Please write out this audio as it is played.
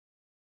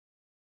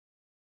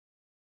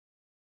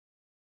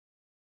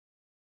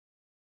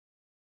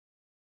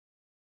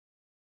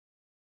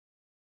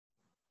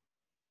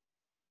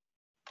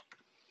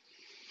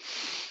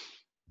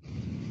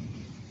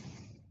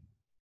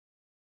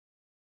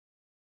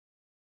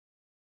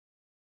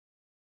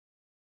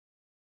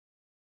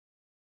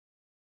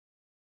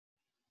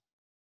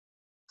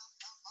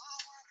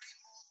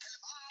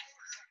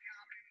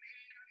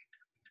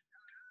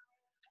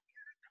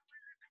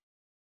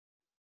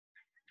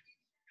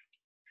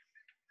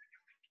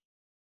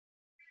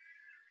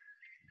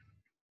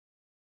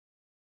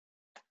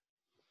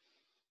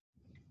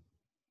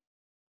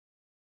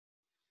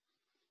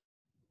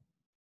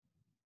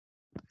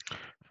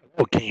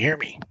Oh, can you hear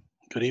me?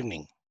 Good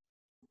evening.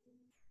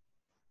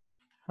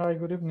 Hi,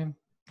 good evening.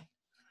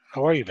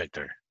 How are you,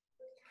 Victor?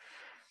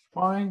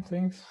 Fine,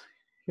 thanks.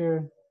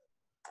 Here,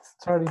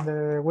 starting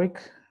the week,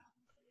 back,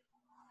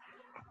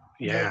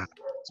 Yeah,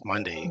 it's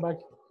Monday. back,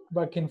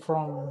 back in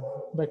from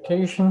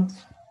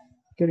vacations,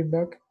 getting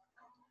back.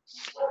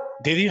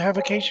 Did you have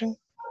vacation?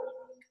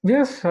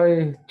 Yes,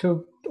 I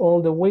took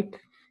all the week,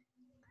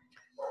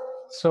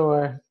 so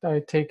I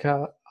take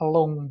a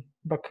long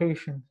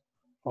vacation.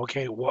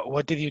 Okay,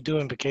 what did you do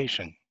in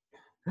vacation?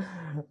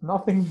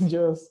 Nothing,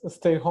 just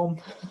stay home.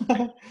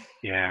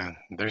 Yeah,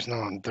 there's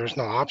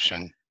no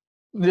option.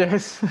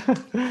 Yes,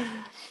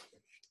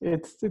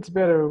 it's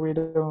better.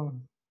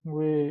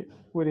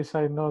 We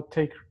decide not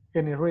take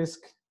any risk.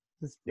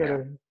 It's Yeah,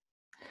 better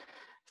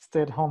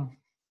stay at home.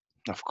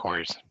 of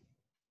course.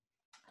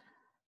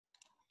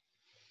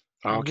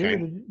 And Okay.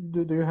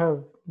 you do you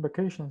have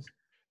vacations?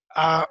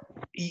 Uh,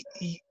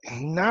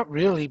 not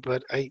really,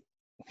 but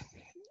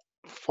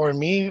for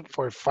me,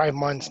 for 5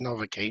 months, no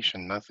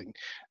vacation, nothing.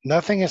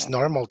 Nothing is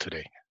normal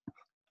today.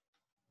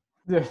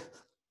 Yeah.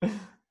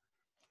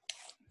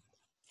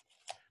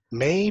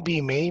 Maybe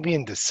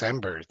in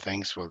December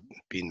things will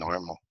be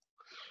normal.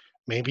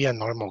 Maybe a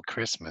normal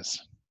Christmas.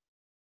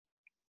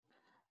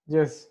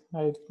 Yes,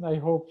 I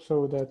hope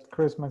so that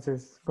Christmas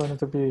is going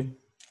to be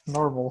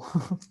normal.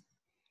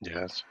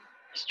 Yes,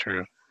 it's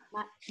true.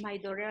 My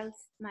daughter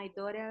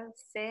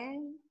said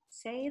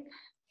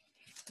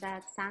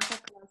that Santa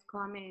Claus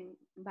coming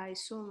by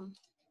Zoom.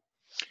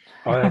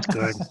 Oh, that's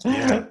good.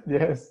 Yeah,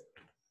 Yes.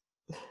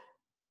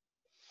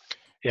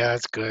 yeah,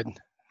 that's good.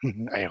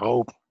 I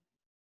hope.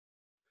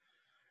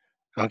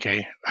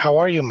 Okay. How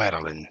are you,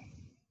 Madeline?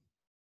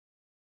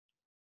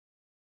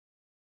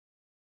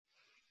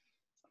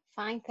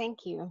 Fine,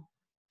 thank you.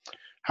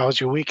 How's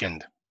your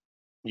weekend?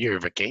 Your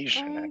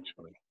vacation, Um,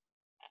 actually.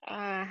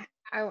 uh,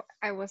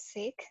 I was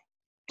sick,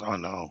 Oh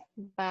no.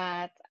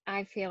 but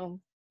I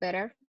feel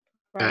better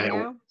right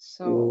now.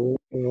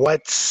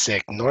 What's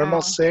sick? Normal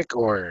Uh, sick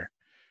or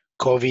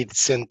COVID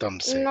symptom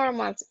sick?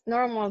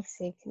 normal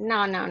sick.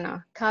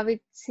 No. COVID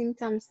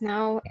symptoms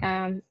now.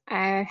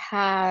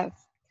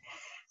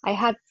 I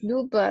had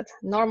flu, but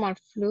normal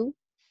flu.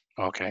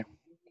 Okay.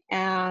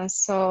 And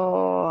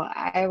so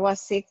I was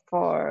sick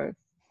for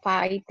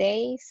 5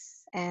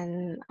 days,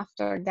 and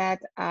after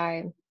that,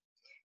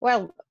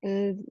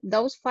 in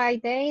those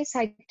 5 days,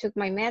 I took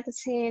my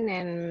medicine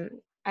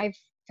and I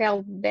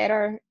felt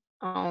better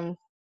on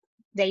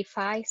day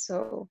five.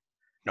 So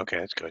Okay,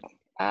 that's good.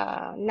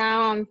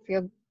 now I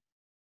feel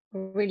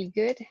really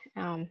good.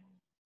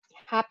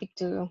 Happy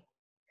to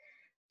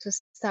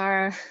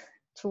start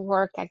to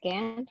work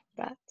again,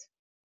 but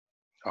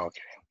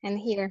Okay. and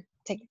here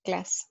take a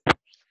class.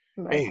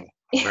 But Hey,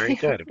 very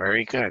good.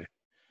 Very good.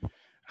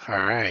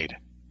 All right.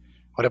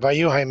 What about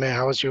you, Jaime?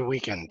 How was your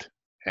weekend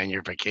and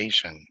your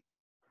vacation?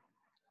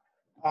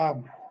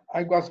 Um,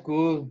 I was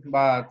good,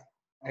 but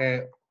uh,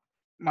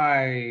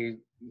 my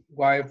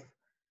wife,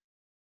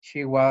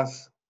 she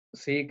was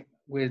sick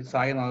with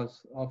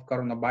signs of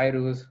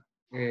coronavirus.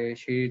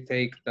 She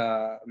take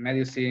the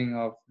medicine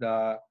of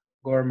the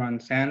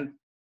government sent,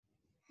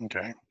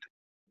 Okay.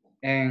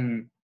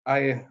 and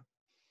I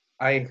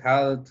I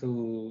had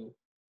to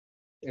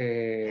uh,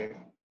 uh,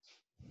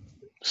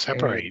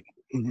 Separate.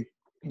 Mhm.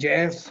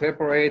 just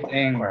separate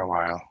For a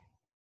while.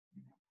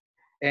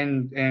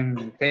 and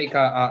take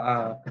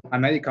a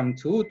medicine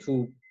too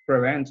to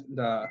prevent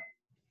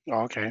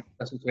Okay.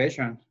 the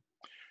situation.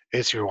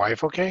 Is your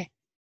wife okay?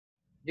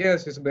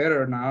 Yes, it's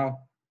better now.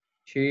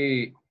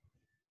 She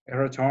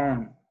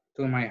returned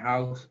to my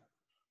house.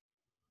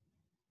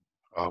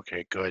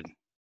 Okay, good.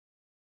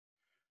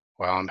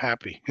 Well, I'm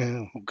happy.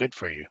 Good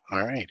for you.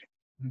 All right.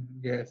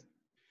 Yes.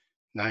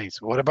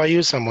 Nice. What about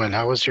you, someone?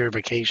 How was your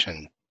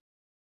vacation?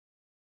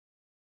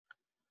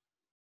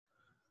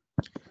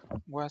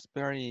 Was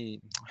very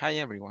hi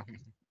everyone.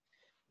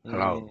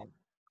 Hello.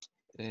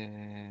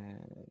 Uh,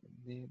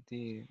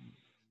 the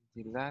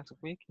last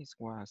week is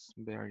was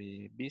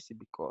very busy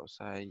because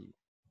I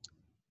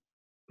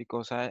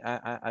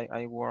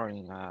work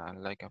in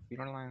like a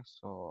freelance,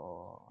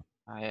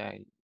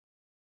 I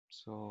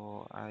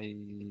so I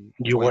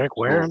You went work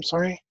where? I'm to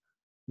sorry.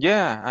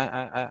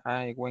 yeah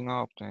I went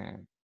up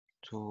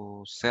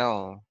to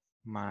sell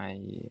my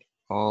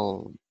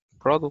all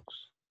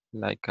products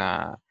like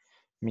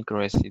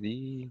micro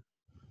SD,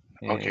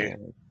 Okay. uh,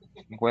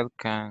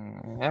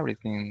 webcam,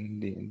 everything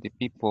the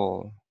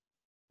people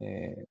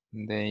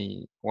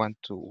they want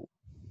to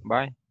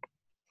buy.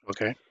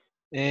 Okay.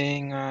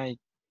 And I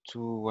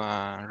to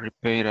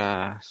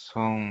repair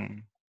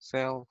some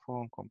cell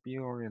phone,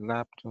 computer,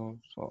 laptop.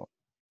 So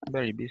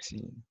very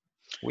busy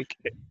week.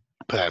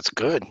 But that's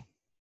good.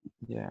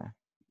 Yeah,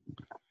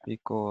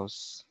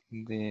 because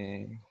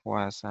there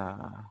was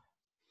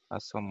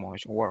so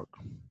much work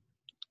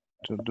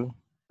to do.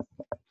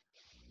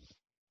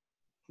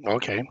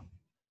 Okay.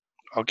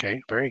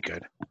 Okay. Very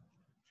good.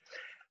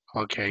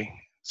 Okay.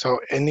 So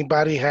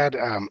anybody had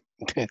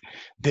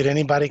did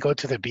anybody go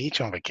to the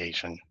beach on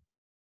vacation?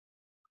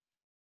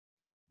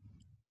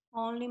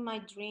 Only my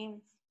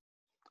dreams.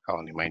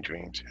 Only my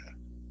dreams.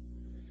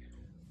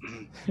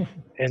 Yeah.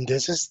 And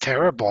this is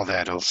terrible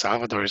that El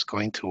Salvador is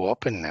going to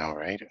open now,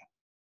 right?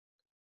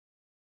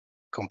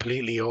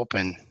 Completely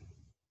open.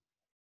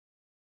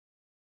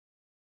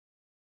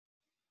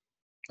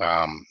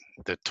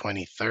 The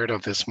 23rd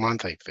of this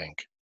month, I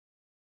think.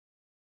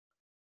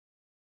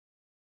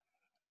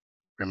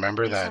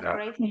 Remember It's that? a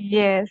crazy.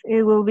 Yes,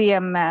 it will be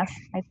a mess,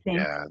 I think.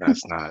 Yeah,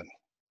 that's not.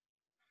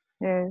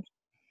 Yes.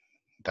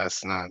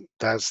 That's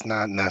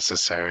not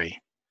necessary.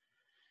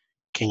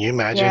 Can you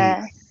imagine?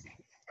 Yes.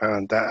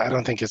 I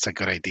don't think it's a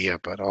good idea,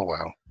 but oh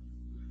well.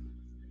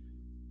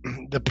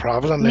 The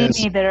problem Me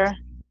is neither.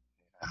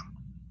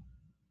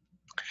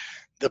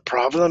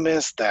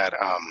 that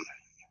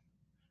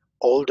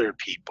older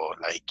people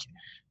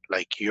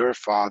like your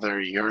father,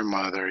 your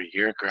mother,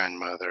 your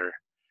grandmother,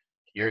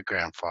 your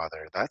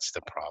grandfather, that's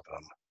the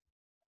problem.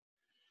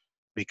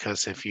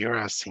 Because if you're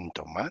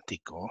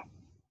asymptomatico,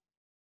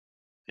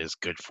 it's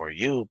good for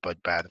you,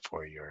 but bad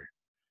for your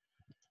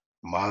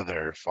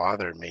mother,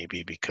 father,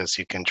 maybe because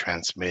you can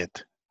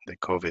transmit the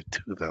COVID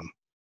to them.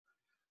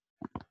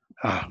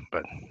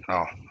 But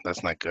oh,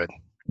 that's not good.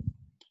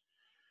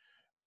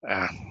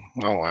 Uh,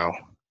 oh well.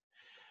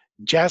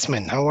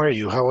 Jasmine, how are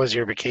you? How was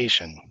your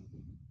vacation?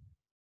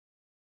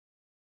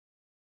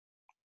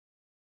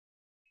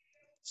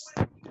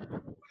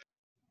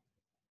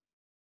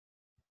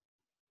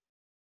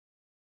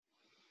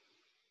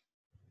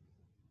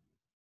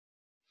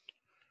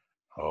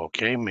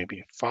 Okay,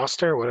 maybe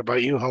Foster. What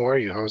about you? How are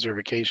you? How was your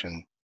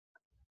vacation?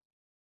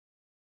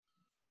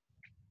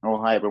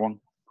 Oh, hi everyone.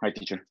 Hi,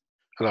 teacher.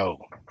 Hello.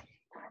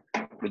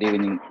 Good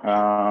evening.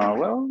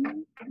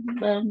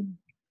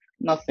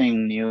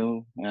 Nothing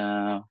new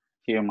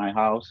here in my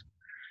house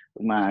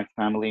with my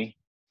family.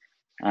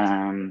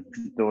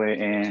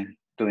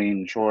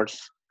 Doing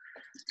chores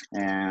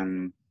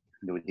and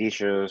do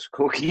dishes,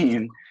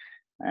 cooking,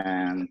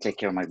 and take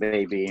care of my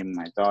baby,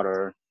 my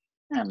daughter,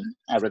 and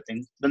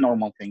everything. The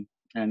normal thing.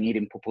 And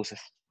eating pupusas.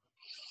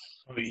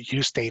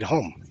 You stayed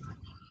home.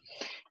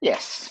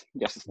 Yes,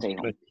 just stay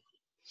home. Good.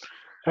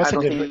 That's I a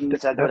don't good. think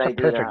it's a good That's a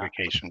perfect idea.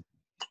 vacation.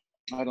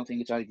 I don't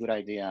think it's a good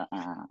idea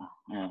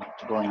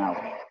going out.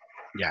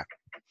 Yeah,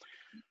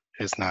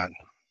 it's not.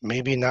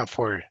 Maybe not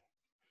for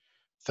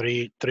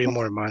three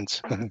more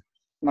months.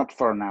 Not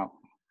for now.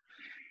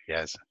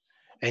 Yes.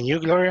 And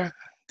you, Gloria,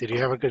 did you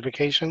have a good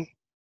vacation?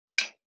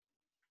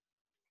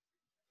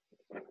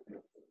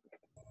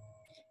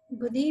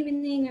 Good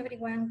evening,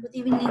 everyone. Good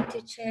evening,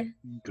 teacher.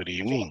 Good Yes,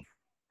 evening.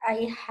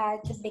 I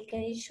had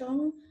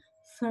vacation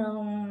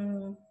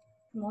from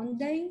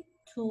Monday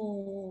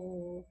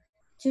to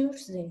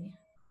Tuesday.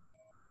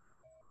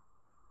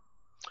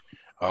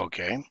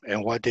 Okay.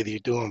 And what did you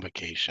do on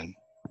vacation?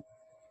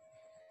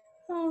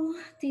 Oh,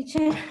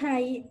 teacher,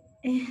 I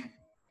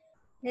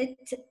it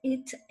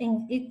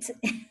and it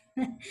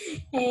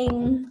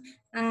and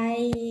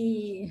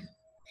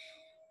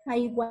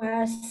I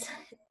was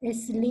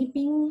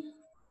sleeping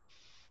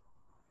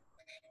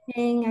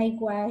and I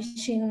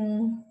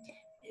watching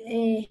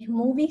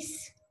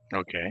movies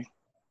Okay.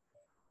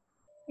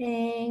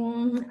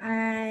 and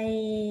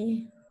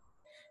I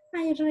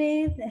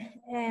read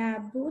a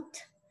book.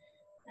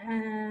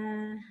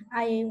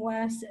 I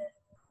was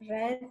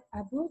read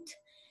a book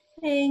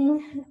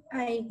and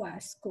I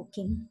was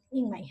cooking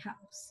in my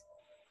house.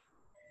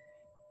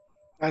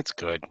 That's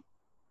good.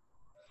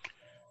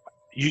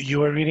 You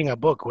were reading a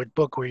book. What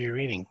book were you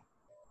reading?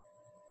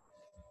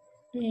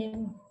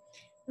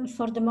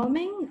 For the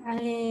moment,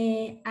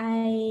 I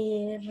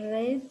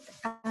read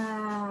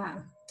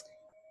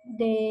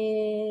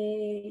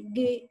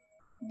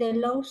the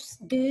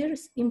Lost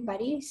Girls in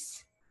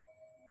Paris.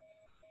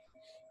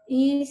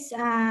 Is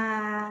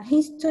a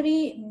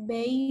history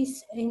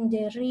based in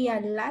the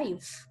real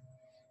life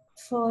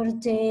for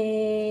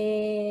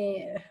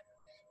the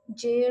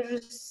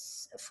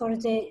for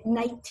the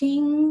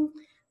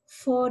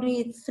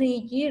 1943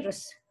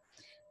 years.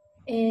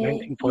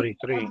 It's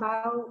 1943.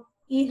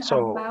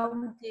 So about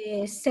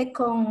the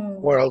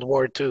second. World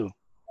War II.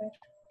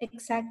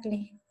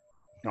 Exactly.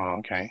 Oh,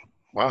 okay.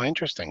 Wow,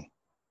 interesting.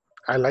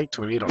 I like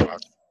to read a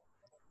lot.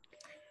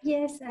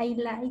 Yes, I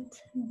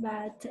liked,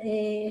 but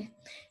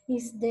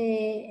it's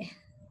the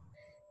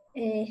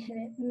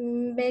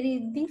very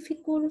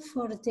difficult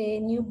for the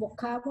new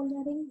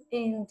vocabulary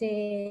and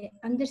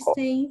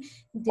understand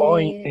Oh, the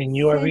and sentence.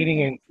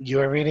 you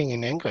are reading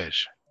in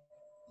English.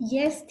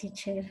 Yes,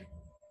 teacher.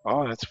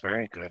 Oh, that's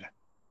very good.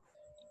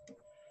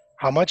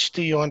 How much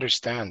do you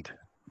understand?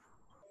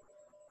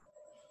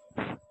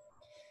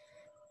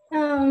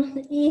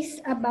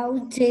 It's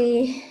about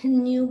the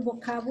new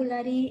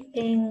vocabulary,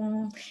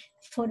 and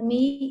for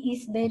me,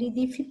 it's very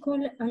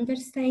difficult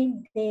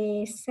understand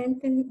the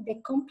sentence, the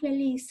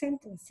complete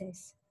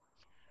sentences.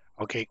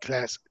 Okay,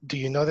 class, do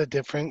you know the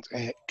difference?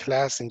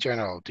 Class in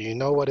general, do you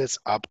know what is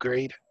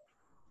upgrade?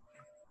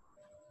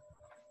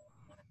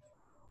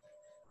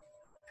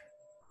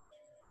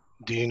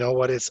 Do you know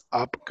what is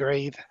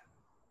upgrade?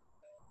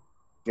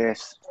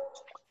 Yes.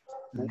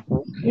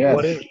 W-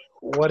 Yes.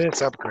 What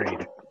is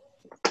upgrade?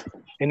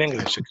 In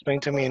English, explain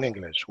to me in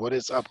English. What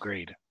is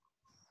upgrade?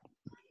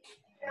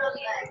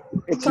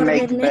 It's For the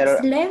make next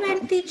better,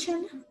 level,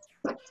 teacher.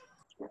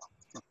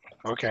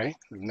 Okay,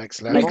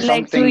 next make It's level.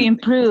 like to something,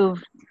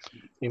 improve,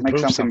 make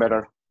Improve something something.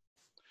 better.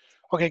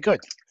 Okay,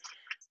 good.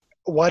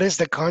 What is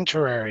the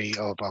contrary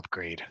of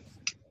upgrade?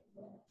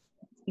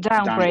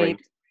 downgrade. Downgrade.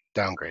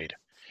 Downgrade.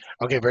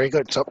 Okay, very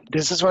good. So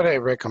this is what I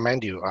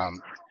recommend you.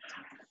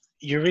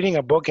 You're reading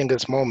a book in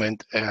this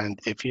moment, and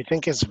if you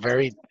think it's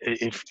very,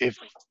 if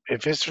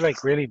it's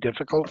like really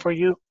difficult for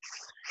you,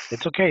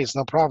 it's okay. It's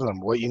no problem.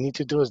 What you need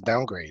to do is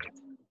downgrade.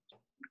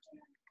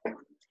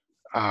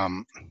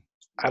 Um,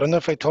 I don't know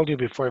if I told you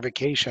before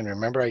vacation.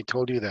 Remember, I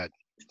told you that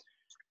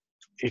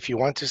if you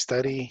want to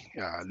study,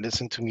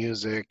 listen to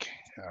music,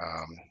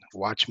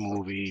 watch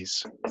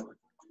movies,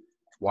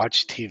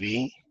 watch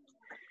TV,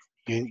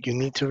 you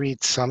need to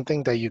read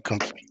something that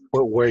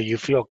where you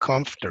feel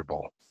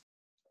comfortable.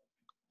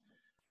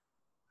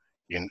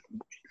 You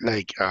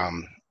like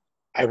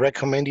I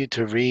recommend you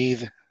to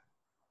read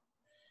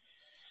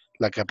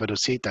La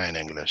Caperucita in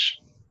English.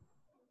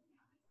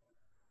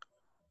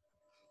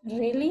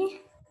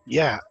 Really?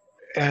 Yeah,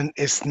 and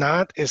it's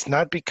not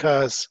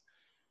because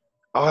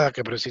oh La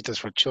Caperucita is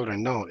for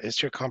children. No,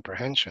 it's your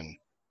comprehension.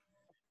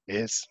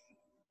 It's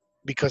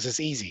because it's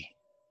easy,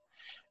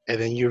 and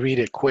then you read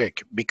it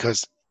quick.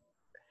 Because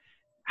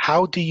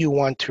how do you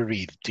want to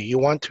read? Do you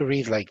want to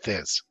read like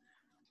this?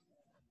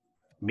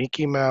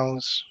 Mickey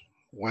Mouse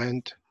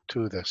went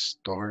to the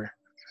store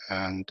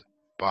and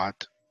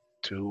bought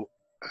 2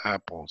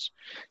 apples.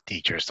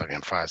 Teacher está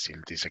bien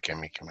fácil, dice que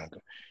Mickey Mouse.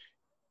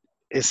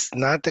 It's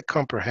not the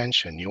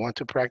comprehension. You want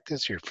to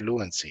practice your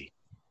fluency.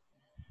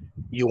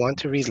 You want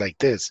to read like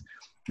this.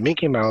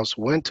 Mickey Mouse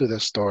went to the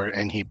store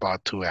and he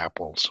bought 2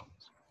 apples.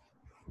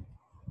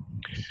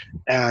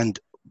 And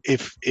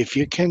if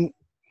you can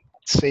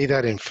say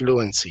that in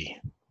fluency,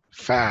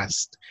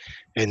 fast,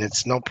 and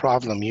it's no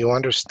problem, you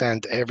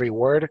understand every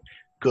word,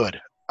 good.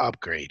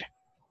 Upgrade,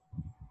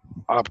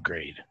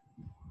 upgrade,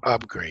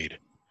 upgrade,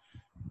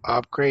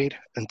 upgrade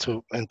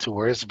into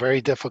where it's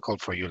very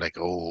difficult for you, like,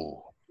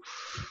 oh,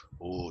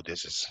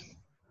 this is,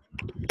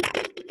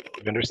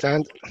 you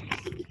understand?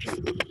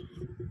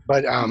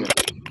 But Yeah.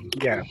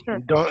 yeah, Sure.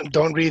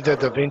 don't read the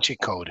Da Vinci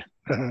Code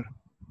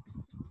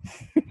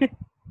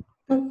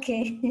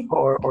Okay.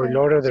 or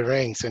Lord of the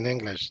Rings in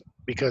English,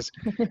 because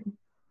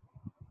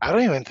I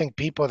don't even think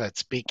people that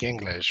speak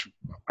English,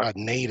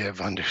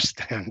 native,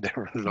 understand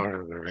the Lord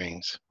of the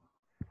Rings.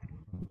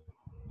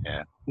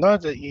 Yeah, no,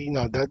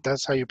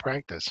 that's how you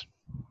practice.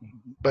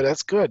 But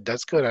that's good.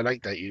 That's good. I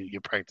like that you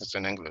practice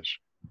in English.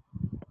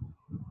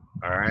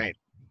 All right.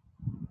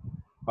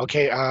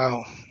 Okay.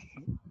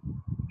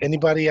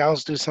 Anybody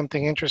else do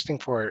something interesting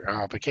for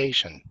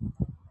vacation?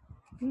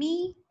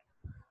 Me,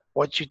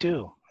 What you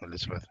do,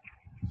 Elizabeth?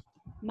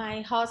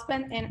 my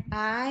husband, and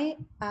I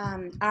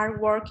are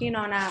working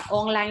on an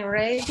online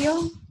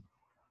radio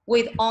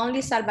with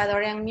only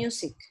Salvadorian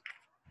music.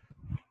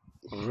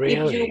 If you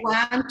Really?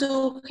 want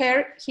to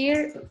hear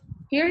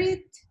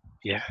it,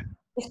 Yeah.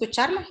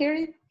 escucharlo, hear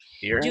it,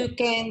 Hear it? you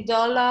can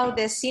download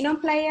the Sino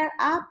Player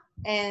app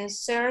and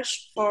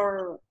search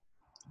for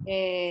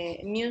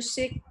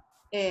music,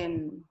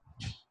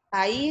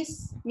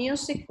 País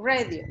Music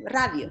Radio,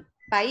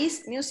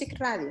 País Music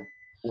Radio.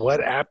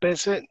 What app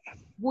is it?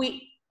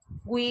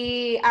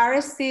 We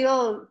are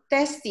still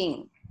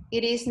testing.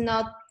 It is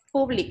not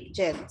public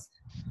yet.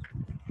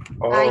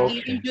 I Oh,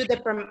 give okay. you the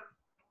premise.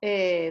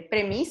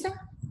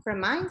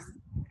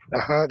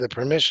 The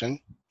permission.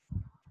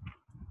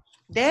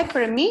 The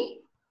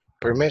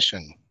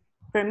Permission.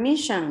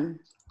 permission.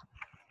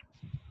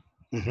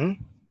 Mm-hmm.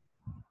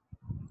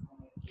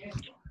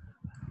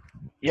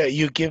 Yeah,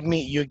 you give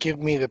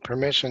me the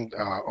permission,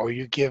 or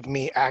you give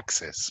me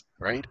access,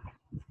 right?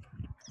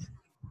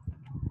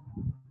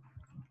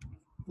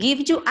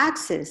 Give you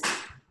access.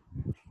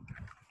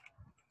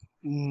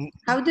 Mm,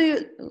 How do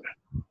you?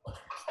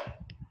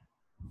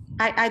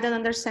 I don't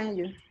understand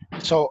you.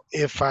 So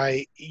if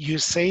you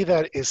say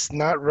that it's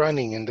not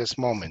running in this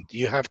moment,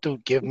 you have to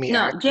give me No,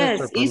 access or yes,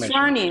 permission.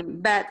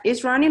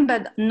 it's running,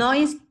 but no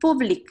is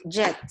public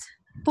yet.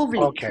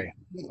 Public. Okay,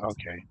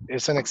 okay.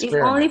 It's an It's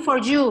only experiment. for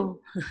you,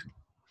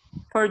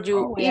 for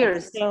your We are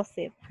ears.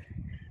 exclusive.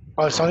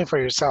 Oh, it's only for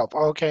yourself.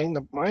 Okay,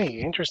 right,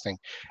 interesting.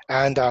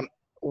 And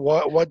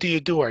what do you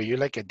do? Are you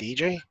like a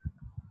DJ?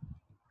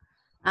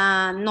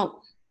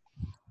 No.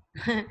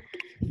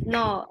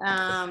 No,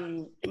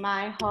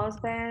 my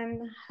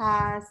husband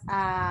has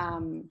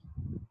a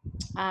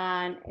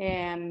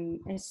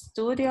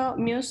studio,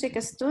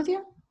 music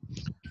studio,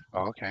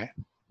 Okay.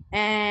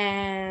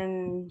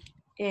 and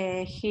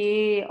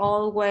he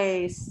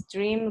always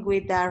dreamed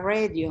with the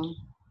radio. Yeah.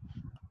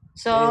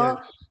 So,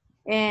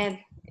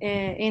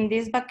 in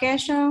this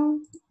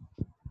vacation,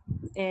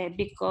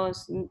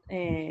 because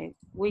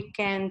we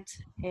can't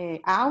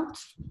out,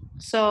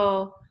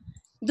 so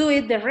do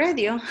it the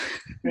radio.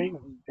 Very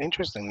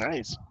interesting.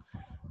 Nice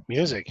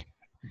music.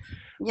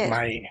 Yes,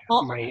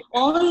 My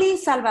only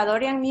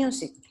Salvadorian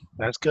music.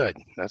 That's good.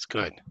 That's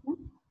good.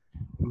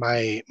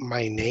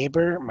 my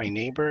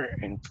neighbor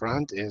in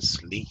front is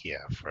Ligia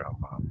from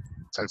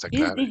Salsa Is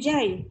Clave.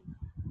 DJ.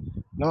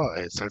 No,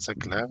 it's Salsa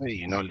Clave.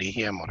 You know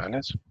Ligia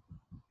Morales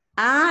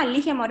Ah,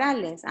 Ligia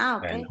Morales.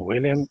 Ah, and okay.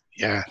 William.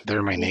 Yeah,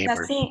 they're my He's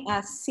neighbors.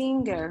 a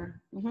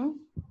singer. Mhm,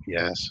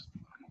 Yes.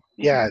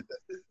 Yeah, mhm.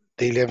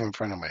 they live in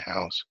front of my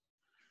house.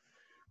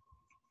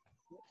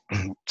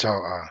 So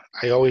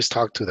I always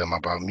talk to them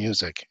about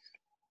music.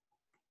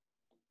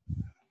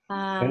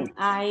 And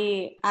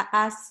I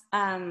as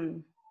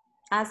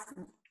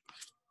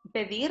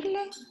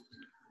pedirle.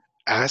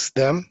 ask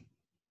them,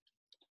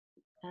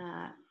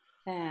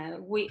 Uh,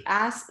 we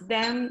ask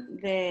them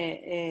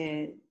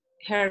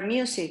her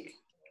music.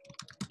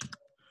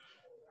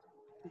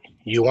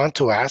 you want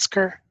to ask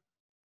her?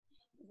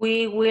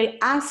 We will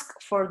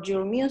ask for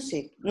your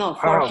music. No,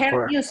 for Oh, her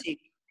for music.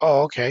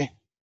 oh, okay,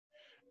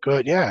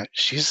 good. Yeah,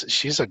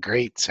 she's a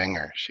great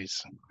singer.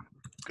 She's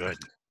good.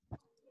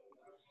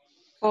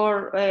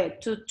 For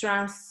to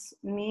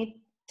transmit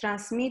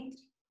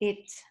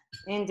it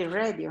in the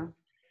radio.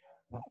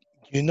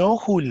 You know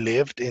who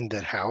lived in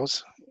that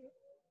house?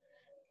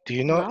 Do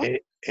you know No?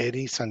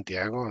 Eddie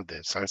Santiago,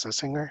 the salsa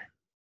singer?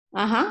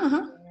 Uh-huh,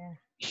 uh-huh.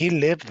 He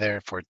lived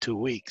there for 2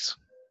 weeks,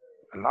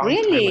 a long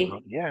time ago.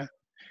 Really? Yeah,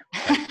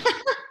 but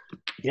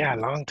yeah, a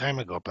long time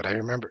ago. But I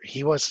remember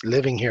he was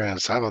living here in El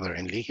Salvador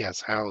in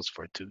Ligia's house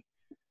for two.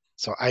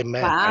 So Wow. I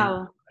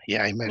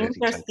met Eddie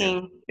Santiago.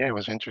 Interesting. Yeah, it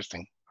was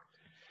interesting.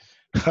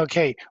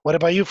 Okay, what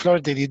about you, Flor?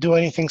 Did you do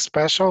anything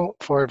special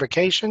for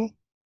vacation?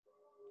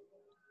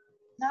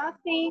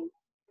 Nothing.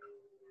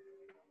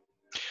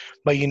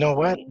 But you know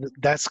what?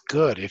 That's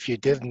good. If you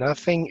did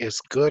nothing, it's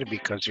good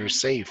because you're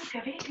safe.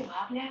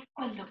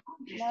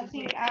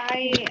 Nothing.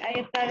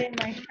 I studied in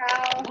my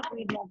house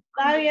with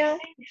Octavio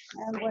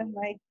and with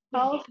my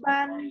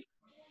husband.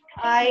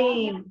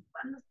 I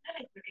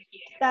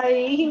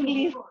study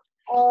English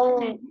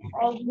all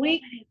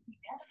week.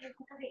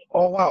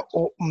 Oh, wow.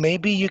 Oh,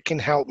 maybe you can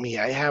help me.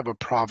 I have a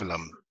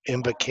problem.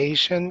 In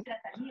vacation,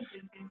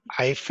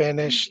 I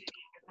finished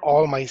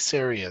all my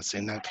series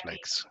in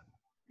Netflix.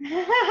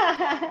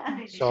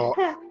 So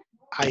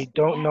I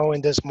don't know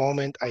in this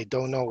moment, I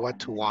don't know what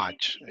to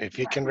watch. If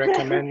you can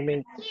recommend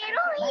me,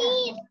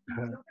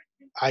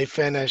 I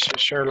finished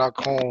Sherlock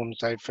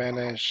Holmes. I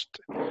finished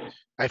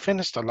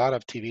a lot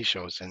of TV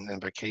shows in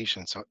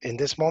vacation. So in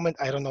this moment,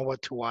 I don't know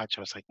what to watch.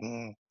 I was like,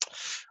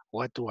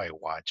 what do I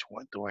watch?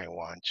 What do I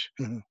watch?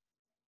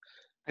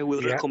 I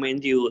will Yeah,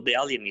 recommend you The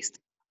Alienist.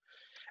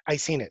 I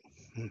seen it.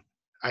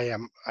 I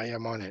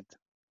am on it.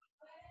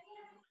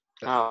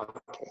 Ah,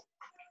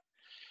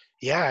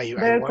 Yeah, I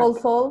Better want. Call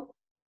Saul.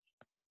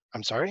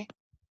 I'm sorry.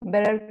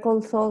 Better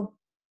Call Saul.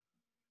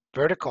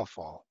 Vertical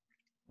Fall.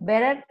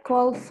 Better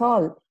Call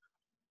Saul.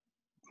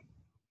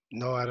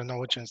 No, I don't know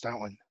which one's that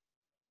one.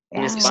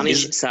 in Yeah.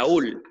 Spanish,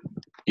 Saul.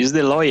 Is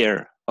the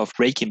lawyer of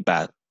Breaking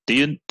Bad.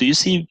 Did you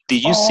see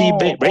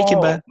Oh,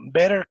 Breaking Bad?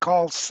 Better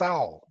Call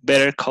Saul.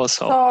 Better Call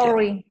Saul. Yeah.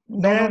 Sorry.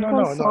 No, no, Better no,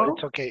 Call no, no. Saul.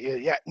 It's okay.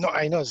 Yeah, no,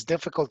 I know it's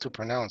difficult to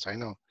pronounce. I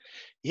know.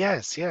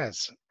 Yes,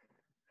 yes.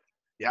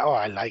 Yeah. Oh,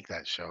 I like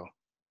that show.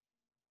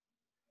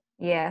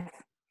 Yes.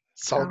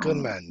 Saul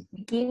Goodman.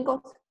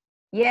 Vikingos.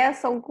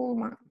 Yes, Saul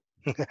Goodman.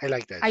 I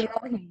like that I show.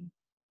 love him.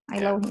 I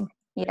Yeah. love him.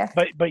 Yes.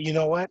 But you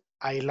know what?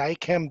 I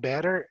like him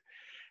better.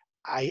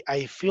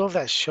 I feel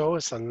that show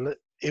is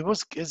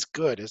it's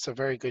good. It's a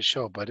very good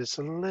show, but it's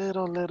a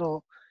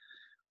little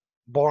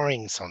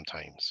boring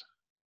sometimes.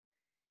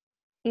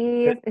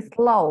 It's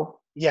slow.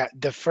 Yeah,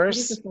 It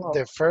is slow.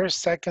 the first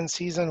second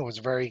season was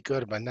very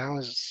good, but now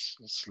it's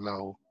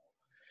slow.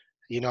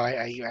 You know,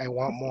 I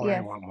want more. I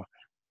Yes. want more.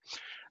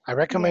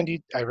 Yes.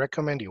 I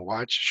recommend you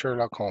watch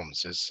Sherlock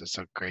Holmes. It's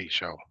a great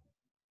show.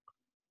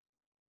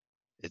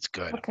 It's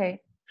good.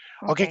 Okay.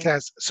 Okay, Okay.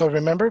 class. So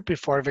remember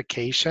before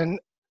vacation,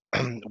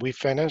 we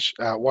finished.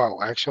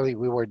 Well, actually,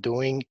 we were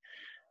doing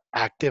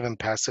active and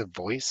passive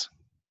voice.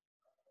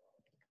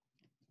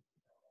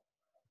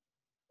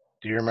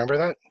 Do you remember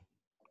that?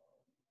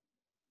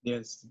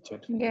 Yes,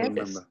 teacher. I Yes.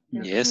 remember.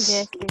 Yes,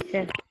 Yes.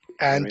 teacher.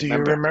 I And do you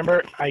remember.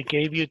 remember I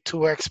gave you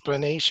two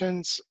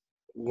explanations?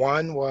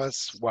 One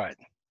was what?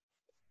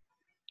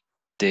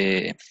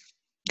 The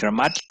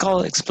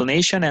grammatical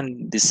explanation,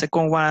 and the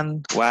second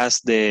one was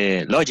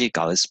the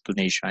logical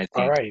explanation, I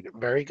All think. right,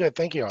 very good.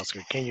 Thank you,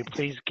 Oscar. Can you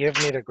please give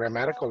me the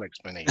grammatical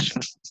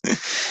explanation?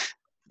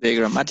 The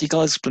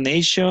grammatical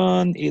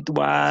explanation, it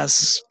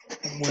was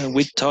when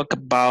we talk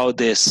about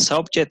the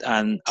subject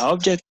and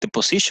object, the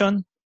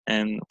position,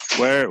 and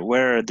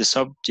where the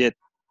subject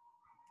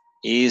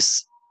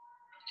is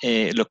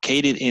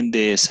located in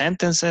the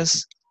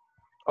sentences.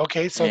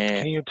 Okay, so Uh,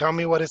 can you tell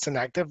me what is an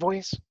active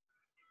voice?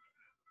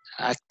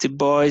 active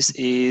voice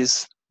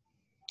is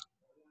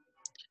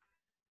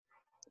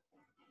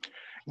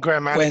when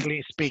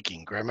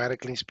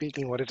Grammatically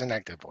speaking, what is an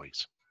active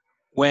voice?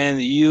 when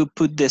you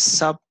put the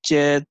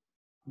subject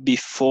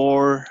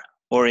before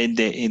or in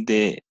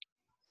the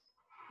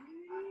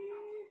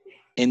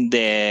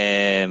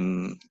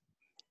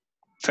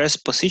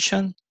first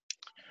position,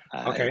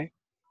 uh, Okay.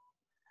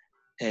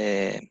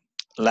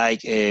 like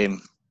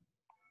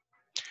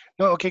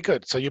No, okay,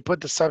 good. So you put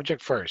the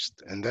subject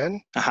first, and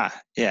then?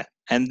 Yeah.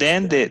 And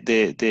then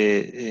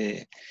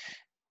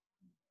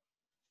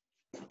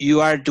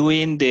you are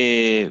doing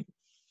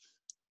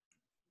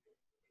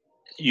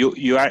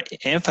you are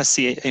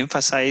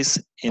emphasize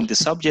in the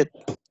subject,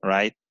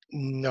 right?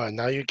 No,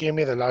 now you gave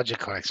me the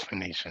logical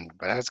explanation,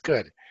 but that's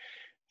good.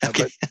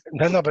 Okay.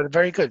 But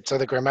very good. So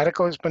the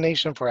grammatical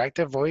explanation for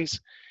active voice,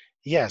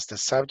 yes, the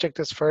subject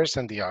is first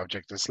and the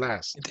object is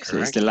last, This is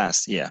correct? the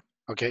last, yeah.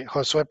 Okay,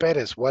 Josue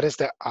Perez, what is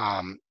the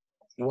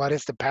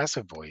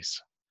passive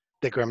voice?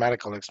 The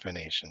grammatical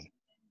explanation.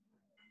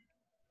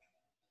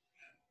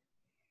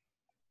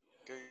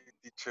 Okay,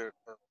 teacher.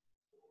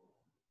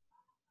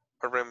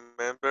 I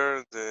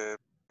remember the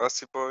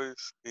passive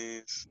voice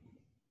is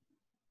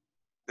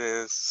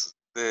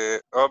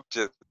the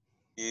object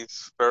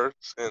is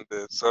first and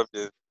the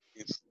subject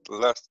is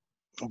last.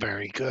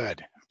 Very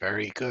good.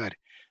 Very good.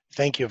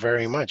 Thank you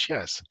very much.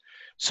 Yes.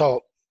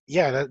 So,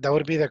 yeah, that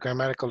would be the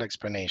grammatical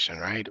explanation,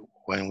 right?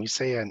 When we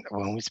say and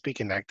when we speak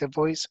in active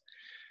voice,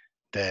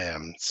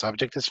 the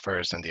subject is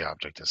first and the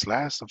object is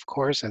last, of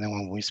course. And then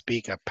when we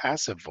speak a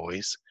passive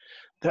voice,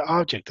 the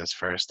object is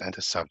first and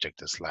the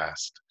subject is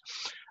last.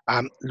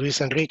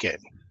 Luis Enrique.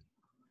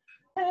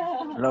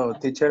 Hello,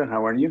 teacher.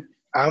 How are you?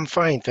 I'm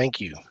fine, thank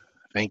you.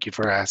 Thank you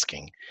for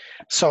asking.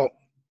 So,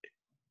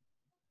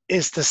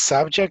 is the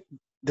subject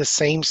the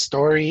same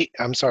story?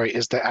 I'm sorry,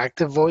 is the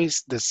active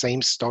voice the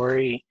same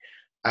story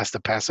as the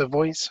passive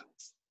voice?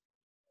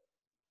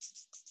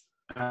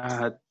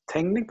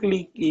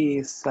 Technically,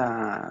 is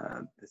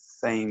the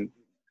same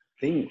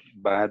thing,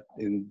 but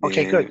in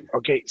Okay, good. the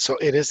Okay, so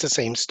it is the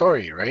same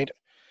story, right?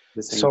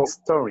 same So,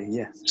 story.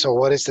 Yes. so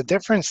what is the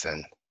difference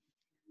then?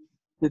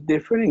 The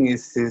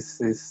difference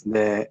is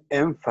the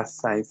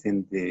emphasis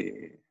in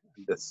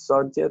the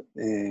subject,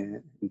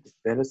 the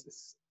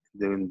first,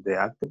 the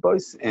active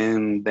voice,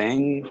 and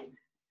then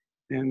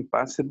in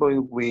passive voice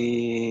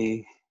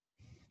we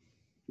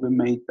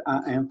made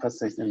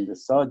emphasis in the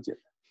subject,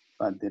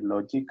 but the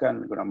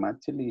logical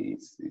grammatically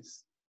is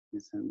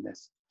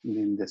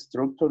in the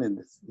structure in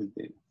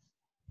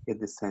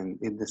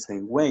the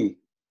same way.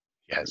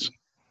 Yes.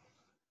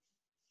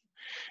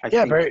 I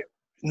Yeah, think. very,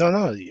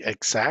 no,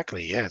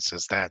 exactly. Yes,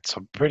 is that.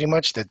 So pretty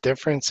much the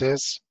difference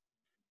is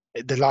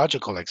the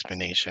logical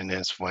explanation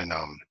is when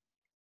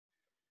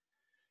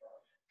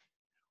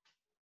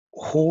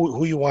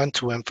who you want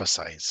to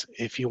emphasize.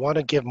 If you want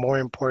to give more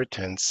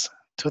importance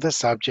to the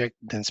subject,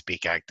 then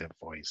speak active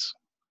voice.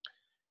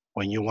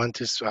 When you want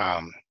to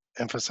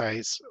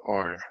emphasize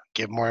or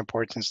give more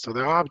importance to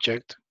the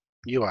object,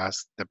 you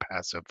ask the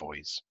passive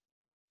voice.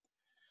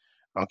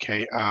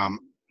 Okay.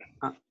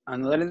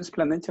 Another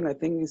explanation I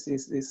think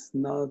is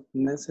not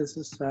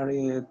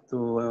necessary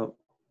to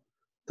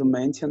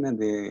mention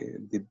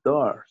the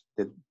door.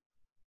 The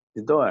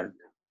door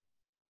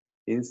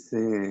is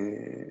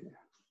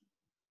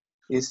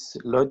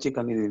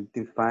logically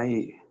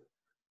identify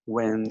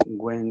when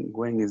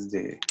is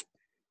the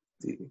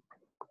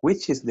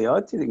which is the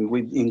object in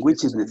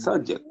which is the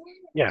subject.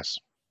 Yes.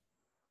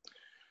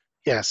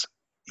 Yes.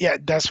 Yeah,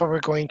 that's what we're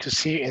going to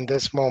see in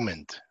this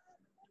moment.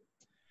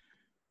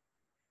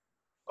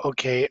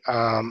 Okay.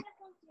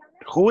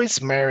 Who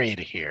is married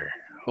here?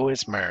 Who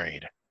is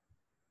married?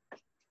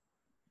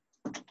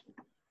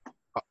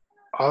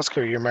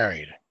 Oscar, you're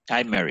married.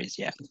 I'm married,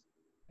 yeah.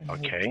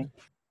 Okay.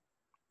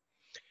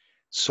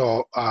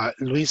 So,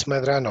 Luis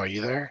Medrano, are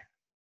you there?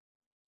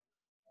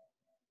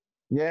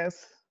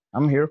 Yes,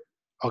 I'm here.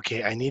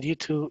 Okay, I need you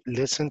to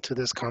listen to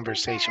this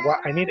conversation. Well,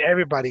 I need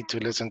everybody to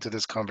listen to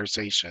this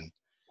conversation.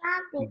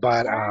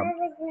 But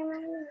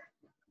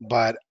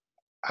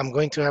I'm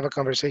going to have a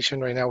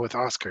conversation right now with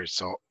Oscar.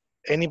 So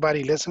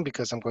anybody listen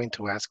because I'm going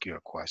to ask you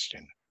a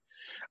question.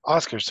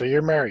 Oscar, so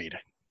you're married.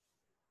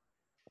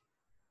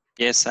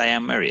 Yes, I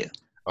am married.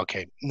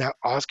 Okay. Now,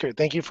 Oscar,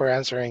 thank you for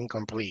answering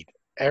complete.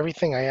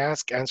 Everything I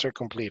ask, answer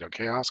complete.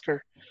 Okay,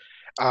 Oscar?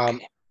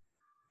 Okay.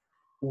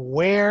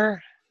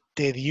 Where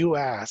did you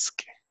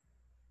ask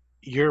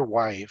your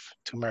wife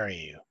to marry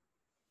you?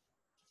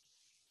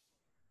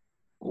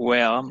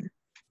 Well,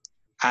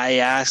 I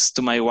asked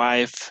to my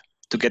wife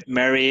to get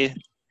married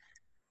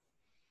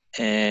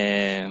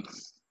in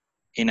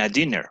a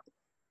dinner.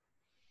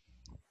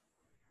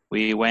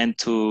 We went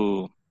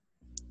to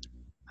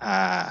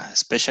a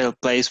special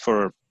place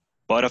for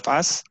both of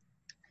us,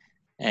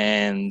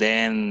 and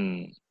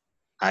then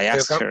I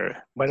asked her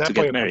But to not get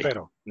pollo married.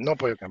 campero. No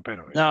pollo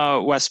campero. No,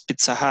 it was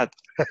Pizza Hut.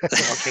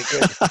 Okay,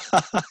 good.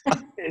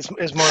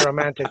 It's more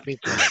romantic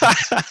pizza.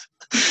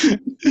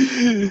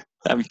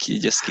 I'm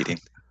just kidding.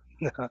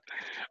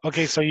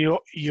 Okay, so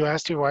you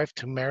asked your wife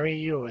to marry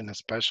you in a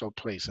special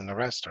place in a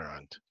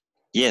restaurant.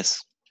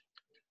 Yes.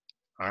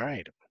 All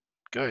right,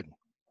 good.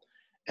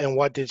 And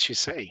what did she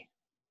say?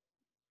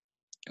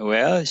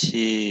 Well,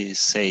 she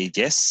said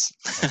yes.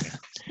 Okay.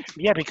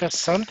 Yeah, because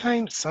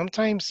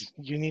sometimes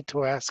you need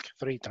to ask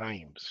 3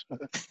 times.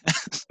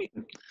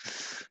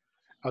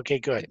 Okay,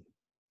 good.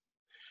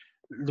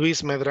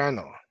 Luis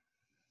Medrano.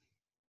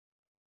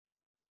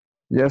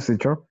 Yes,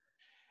 teacher.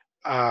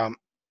 Um,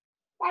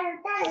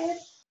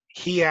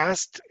 He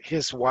asked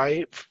his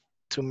wife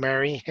to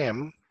marry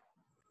him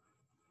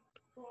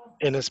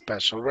in a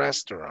special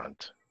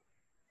restaurant.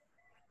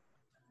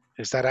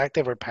 Is that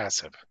active or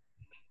passive?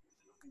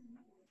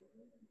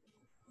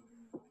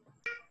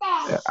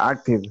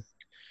 Active.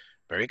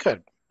 Very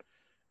good.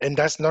 And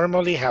that's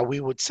normally how we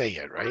would say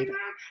it, right?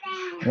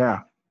 Yeah.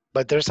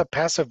 But there's a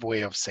passive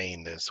way of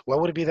saying this.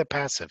 What would be the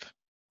passive?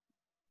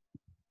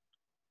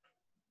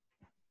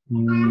 Let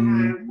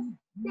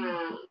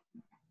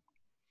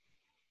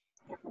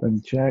me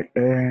check.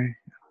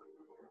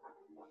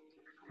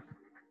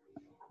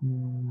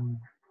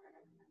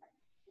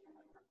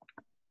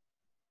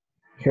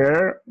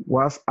 Her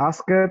was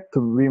asked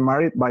to be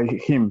married by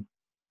him.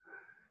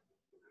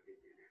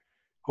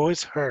 Who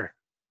is her?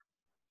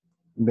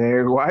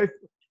 The wife,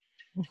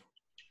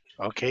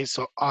 Okay,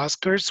 so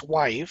Oscar's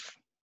wife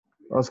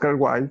Oscar's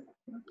wife,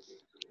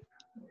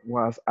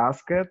 was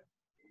asked to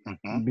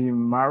be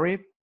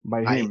married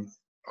by him.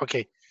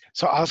 Okay,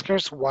 so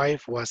Oscar's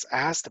wife was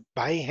asked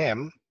by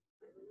him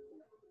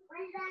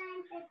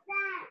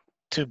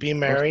to be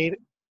married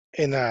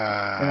in In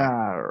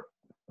a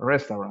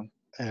restaurant.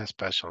 a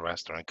special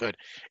restaurant. Good.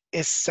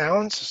 It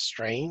sounds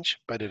strange,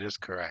 but it is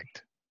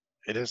correct.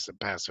 It is a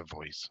passive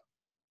voice.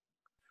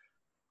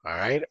 All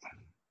right.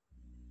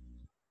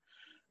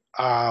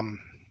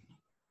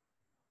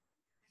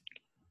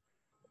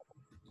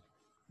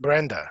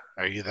 Brenda,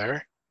 are you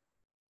there?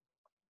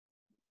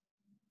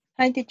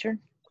 Hi, teacher.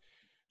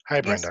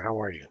 Hi, Brenda. Yes. How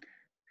are you?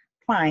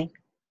 Fine.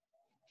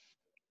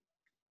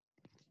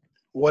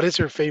 What is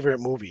your favorite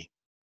movie?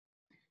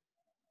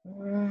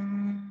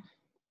 The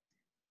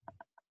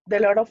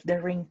Lord of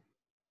the Ring.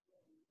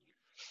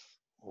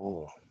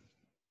 Oh,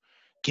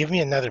 give me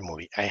another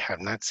movie. I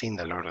have not seen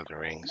The Lord of the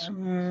Rings.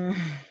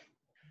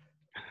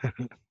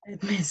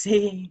 Let me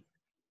see.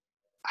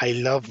 I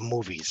love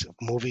movies.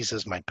 Movies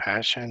is my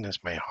passion, is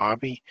my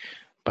hobby,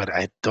 but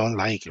I don't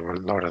like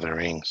Lord of the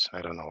Rings.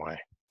 I don't know why.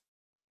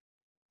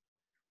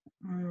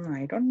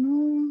 I don't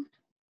know.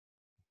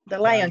 The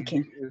Lion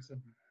King.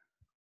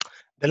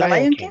 The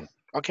Lion King.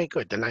 Okay,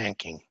 good. The Lion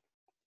King.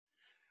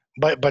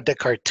 But the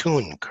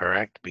cartoon,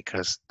 correct?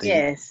 Because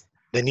Yes.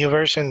 the new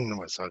version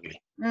was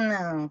ugly.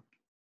 No.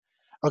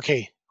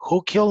 Okay,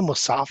 who killed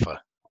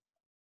Mustafa?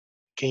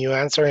 Can you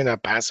answer in a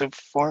passive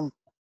form?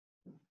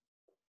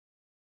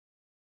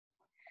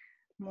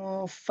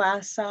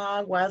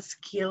 Mufasa was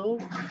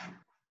killed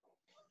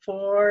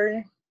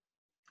for,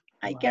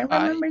 I can't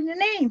remember the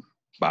name.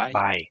 By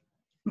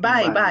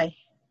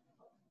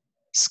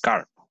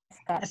Scar.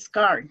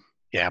 Scar.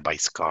 Yeah, by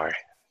Scar.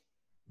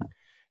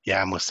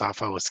 Yeah,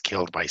 Mustafa was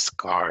killed by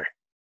Scar.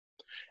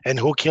 And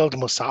who killed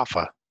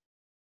Mustafa?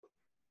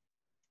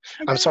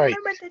 I'm sorry.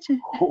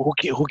 Who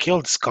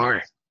killed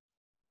Scar?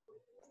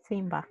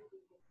 Simba.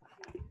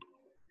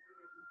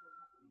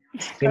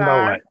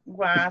 Simba what?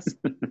 Was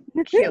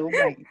killed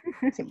by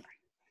Simba.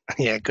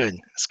 Yeah, good.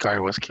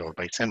 Scar was killed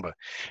by Simba.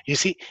 You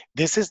see,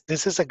 this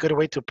is a good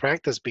way to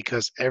practice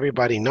because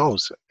everybody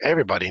knows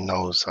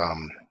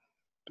the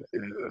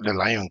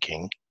Lion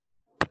King.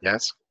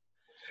 Yes.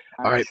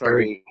 All right,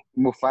 Actually,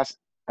 Mufasa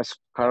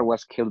Scar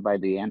was killed by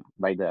the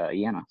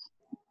hyenas.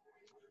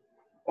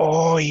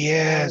 Oh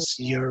yes,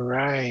 you're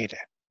right.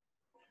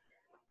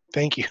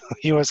 Thank you.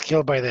 He was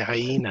killed by the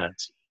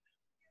hyenas.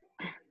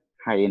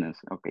 Hyenas,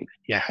 okay.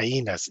 Yeah,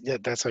 hyenas. Yeah,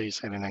 that's how you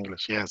say it in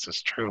English. Yes,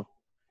 it's true.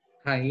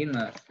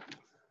 Hyenas.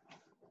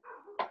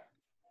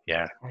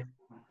 Yeah.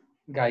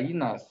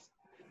 Gallinas.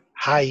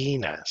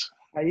 Hyenas.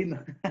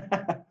 Hyena.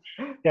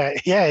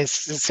 Yeah,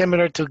 it's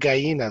similar to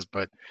gallinas,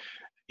 but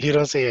you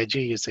don't say a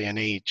G, you say an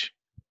H.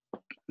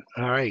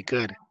 All right,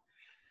 good.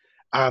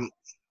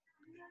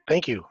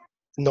 Thank you.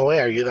 Noe,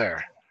 are you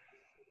there?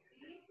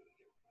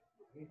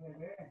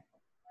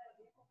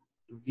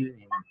 I am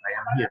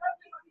here.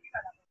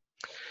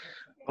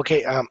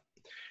 Okay,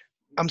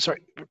 I'm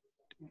sorry.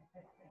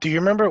 Do you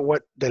remember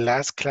what the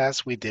last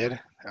class we did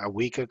a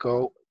week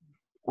ago?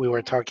 We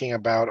were talking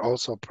about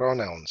also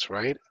pronouns,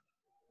 right?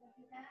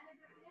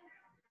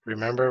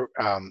 Remember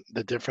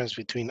the difference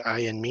between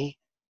I and me?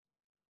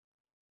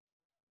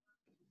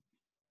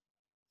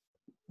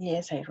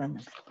 Yes, I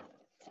remember.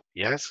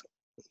 Yes?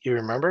 You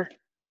remember?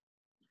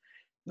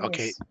 Yes.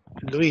 Okay.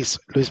 Luis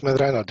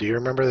Medrano, do you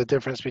remember the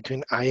difference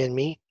between I and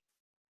me?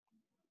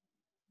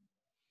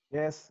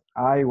 Yes,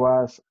 I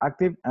was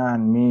active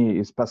and me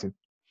is passive.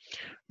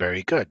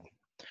 Very good.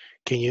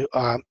 Can you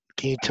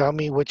tell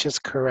me which is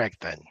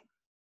correct then?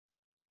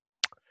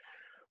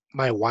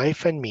 My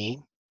wife and me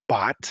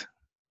bought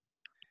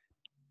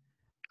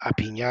a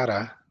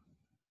piñata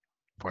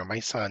for my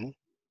son,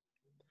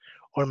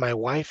 or my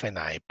wife and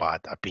I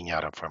bought a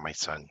piñata for my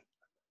son.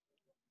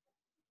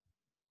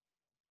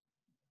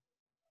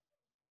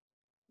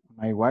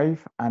 My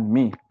wife and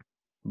me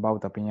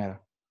bought a piñata.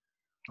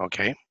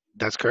 Okay,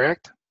 that's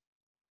correct?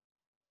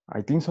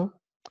 I think so.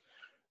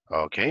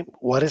 Okay,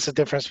 what is the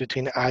difference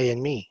between I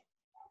and me?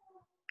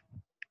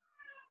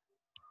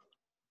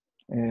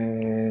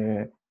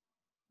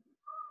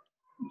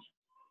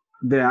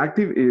 The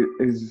active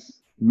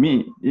is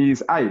me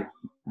is I,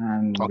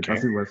 and the Okay.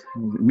 passive was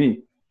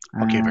me.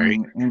 Okay, very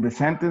And in the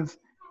sentence,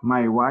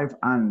 my wife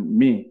and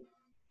me.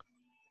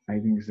 I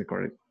think is the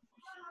correct.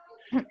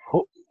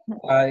 who,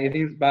 It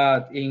is,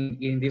 but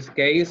in this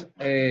case,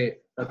 the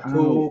Um,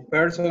 two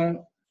persons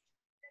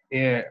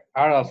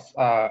are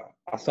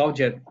a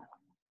subject.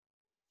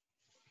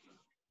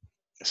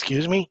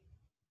 excuse me?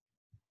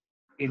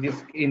 In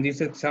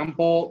this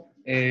example,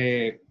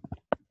 the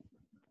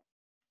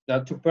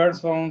two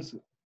persons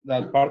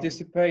that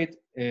participate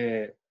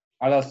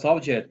are a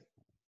subject.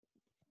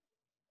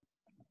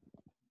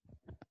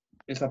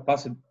 It's a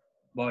passive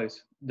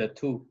voice. The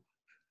two.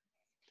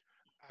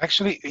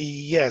 Actually,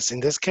 yes, in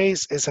this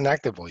case, it's an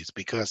active voice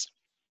because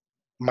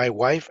my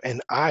wife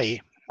and I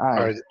I.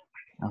 are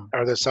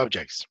are the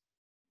subjects.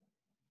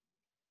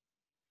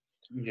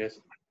 Yes.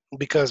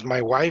 Because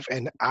my wife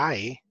and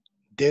I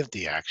did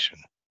the action.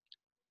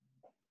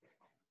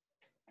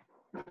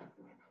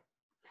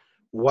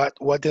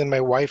 What did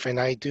my wife and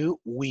I do?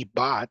 We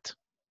bought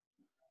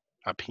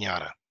a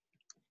piñata.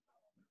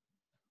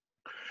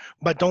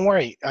 But don't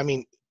worry. I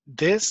mean,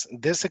 this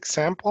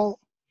example,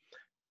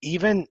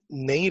 even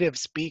native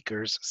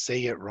speakers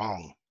say it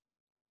wrong.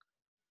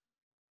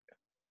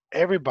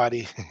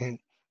 Everybody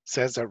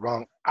says it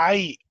wrong.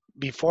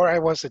 Before I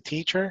was a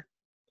teacher,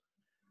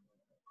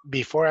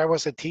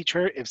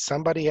 if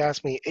somebody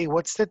asked me, "Hey,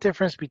 what's the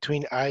difference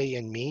between I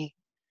and me?"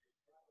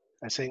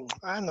 I say,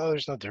 "I know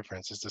there's no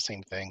difference. It's the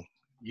same thing.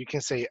 You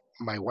can say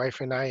my wife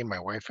and I and my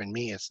wife and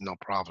me. It's no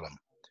problem."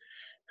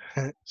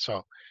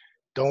 So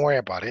don't worry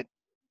about it.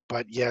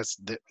 But yes,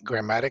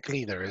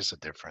 grammatically there is a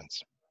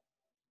difference.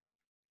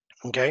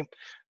 Okay,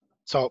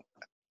 so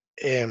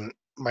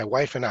my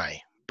wife and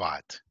I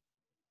bought.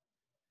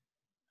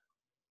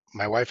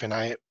 My wife and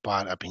I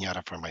bought a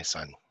piñata for my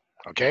son.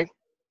 Okay.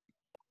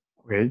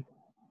 Okay.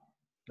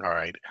 All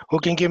right. Who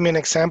can give me an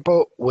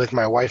example with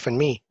my wife and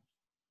me?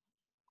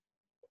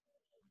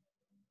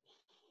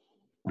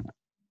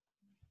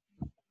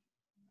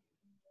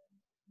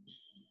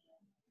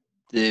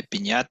 The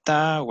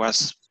piñata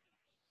was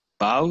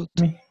bought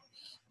Me.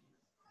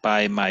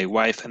 by my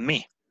wife and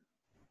me.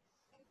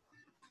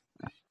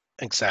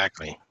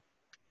 Exactly.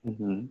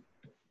 Mhm.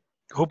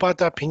 Who bought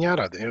that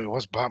piñata? It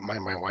was bought by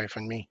my wife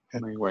and me.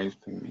 My wife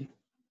and me.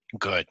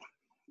 Good.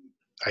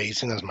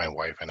 Aisin is my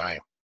wife and I.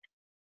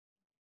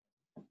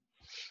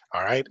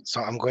 All right.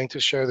 So I'm going to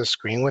share the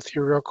screen with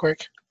you real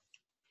quick.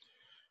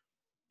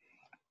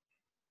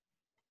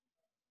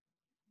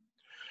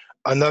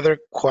 Another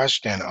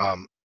question.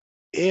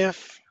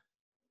 If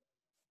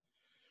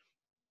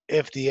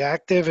the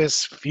active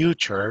is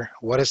future,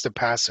 what is the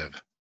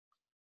passive?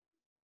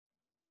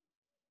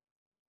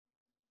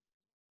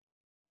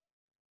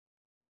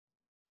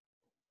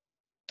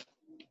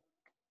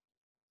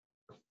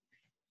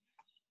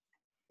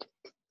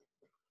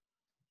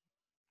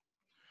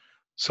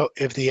 So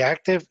if the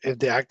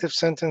active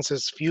sentence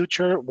is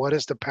future, what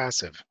is the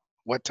passive?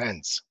 What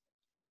tense?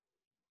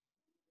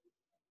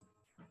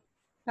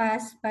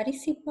 Past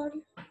participle.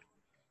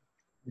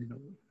 You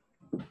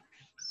know,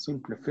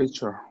 simple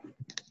feature.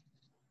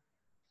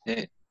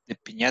 The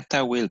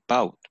piñata will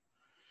bout.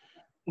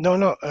 No,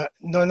 no,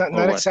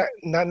 Or what?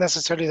 not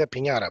necessarily the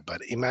piñata,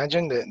 but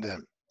imagine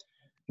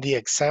the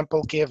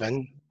example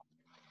given.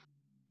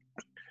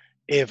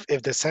 If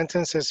the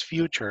sentence is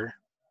future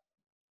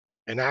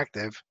and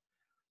active,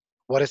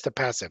 what is the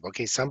passive?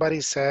 Okay,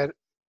 somebody said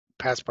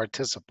past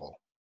participle.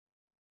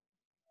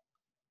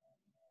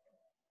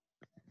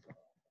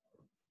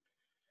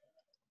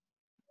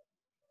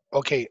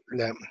 Okay,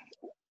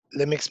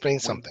 let me explain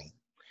something.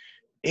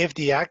 If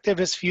the active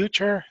is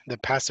future, the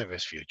passive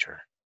is future.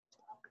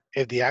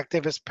 If the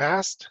active is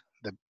past,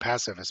 the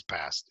passive is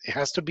past. It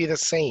has to be the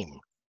same.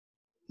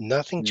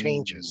 Nothing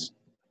changes.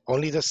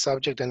 Only the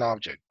subject and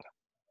object.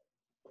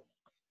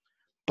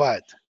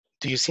 But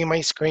do you see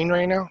my screen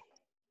right now?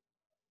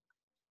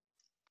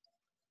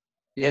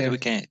 Yes, we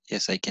can.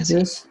 Yes, I can see.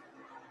 Yes.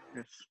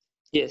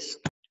 Yes.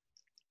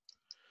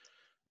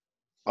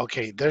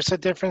 Okay, there's a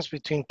difference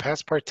between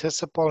past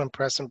participle and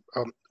present.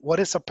 What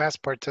is a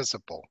past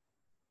participle?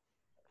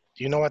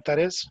 Do you know what that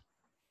is?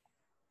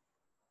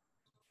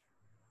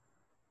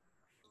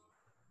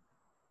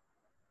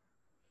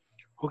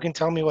 Who can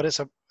tell me what is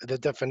the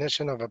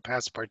definition of a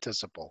past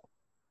participle?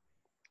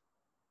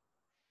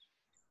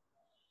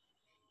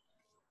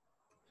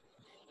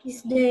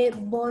 Is the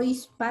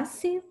voice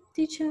passive,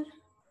 teacher?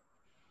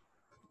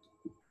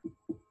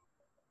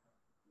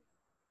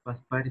 Past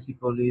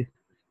participle is,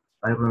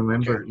 I Okay.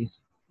 remember, is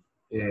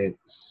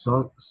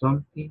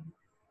something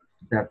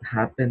that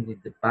happened in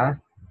the past,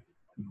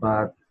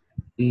 but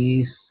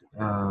is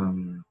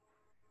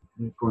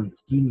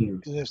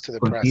continues Moves to the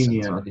present.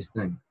 continue at this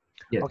time.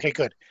 Yes. Okay,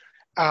 good.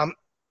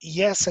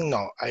 Yes and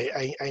no.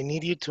 I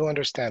need you to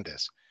understand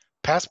this.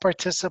 Past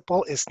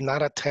participle is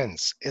not a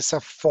tense. It's a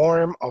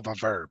form of a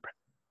verb.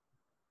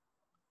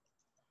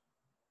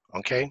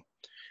 Okay?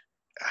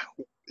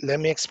 Let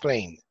me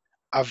explain.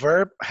 A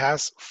verb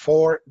has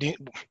four. Ya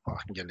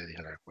le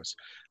dije la respuesta.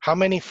 How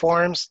many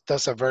forms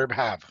does a verb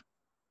have?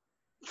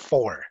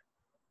 Four.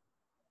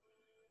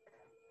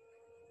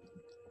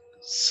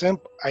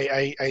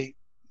 I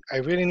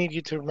really need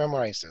you to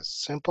memorize this.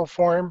 Simple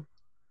form,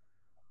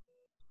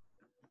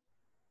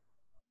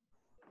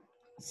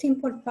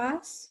 Simple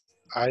past,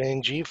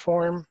 ing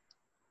form,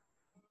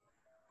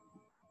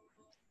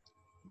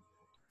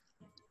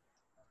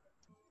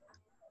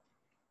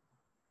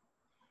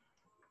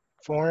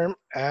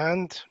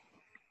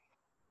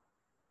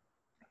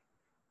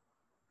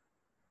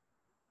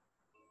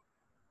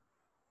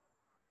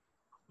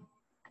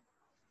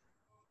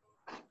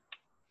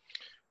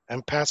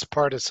 and past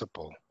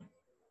participle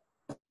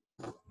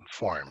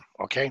form,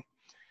 okay?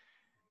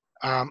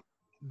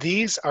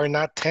 These are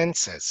not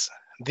tenses.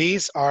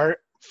 These are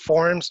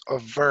forms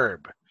of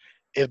verb.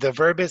 If the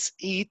verb is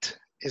eat,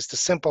 it's the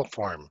simple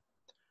form.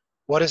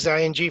 What is the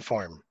ing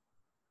form?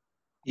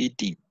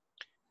 Eating.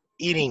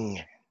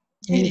 Eating.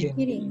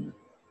 eating,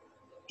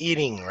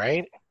 Eating,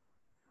 right?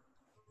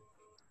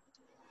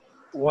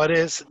 What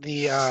is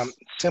the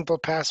simple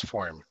past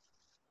form?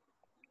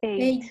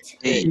 ate,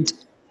 Ate.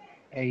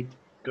 Eight.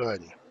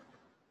 Good.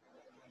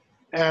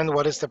 And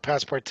what is the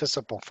past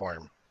participle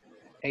form?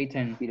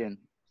 Eaten. Eaten.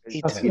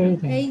 Eaten.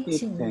 Eating.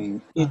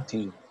 eating,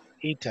 Eating.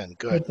 Eaten.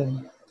 Good.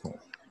 Eating.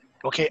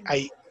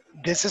 Okay,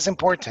 this is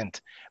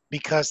important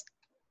because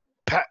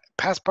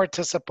past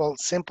participle,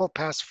 simple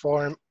past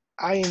form,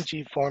 ing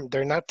form,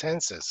 they're not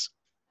tenses.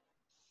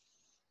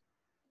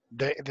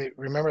 They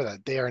remember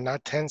that they are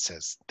not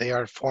tenses. They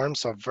are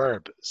forms of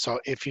verb. So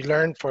if you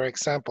learn, for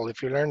example,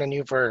 if you learn a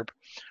new verb,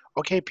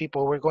 okay,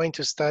 people, we're going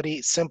to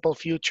study simple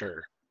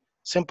future.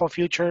 Simple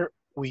future,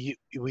 we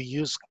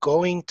use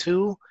going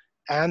to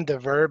and the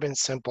verb in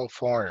simple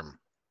form.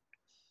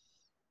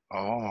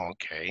 Oh,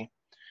 okay.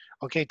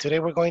 Okay, today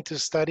we're going to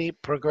study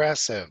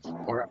progressive,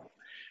 or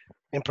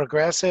in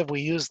progressive, we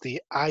use the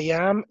I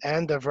am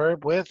and the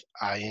verb with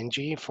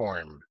ing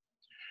form.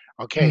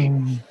 Okay,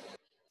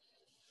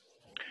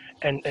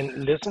 and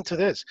listen to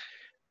this.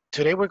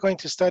 Today we're going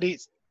to study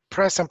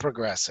present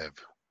progressive.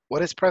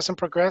 What is present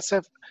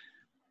progressive?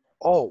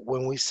 Oh,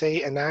 when we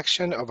say an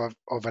action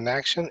of an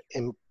action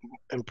in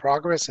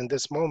progress in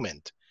this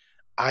moment.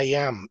 I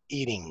am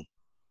eating.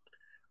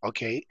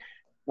 Okay.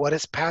 What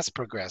is past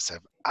progressive?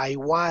 I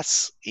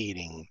was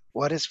eating.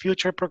 What is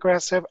future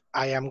progressive?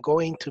 I am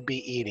going to be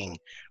eating.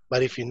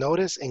 But if you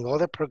notice, in all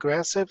the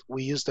progressive,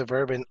 we use the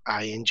verb in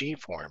ing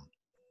form.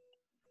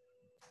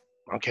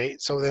 Okay,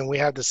 so then we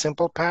have the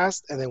simple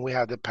past and then we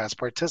have the past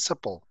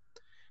participle.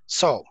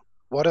 So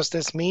what does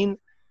this mean?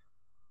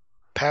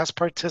 Past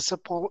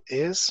participle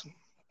is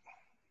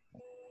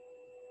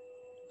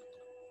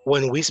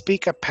when we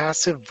speak a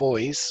passive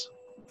voice,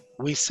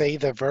 we say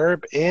the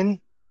verb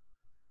in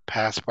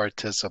past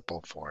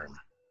participle form.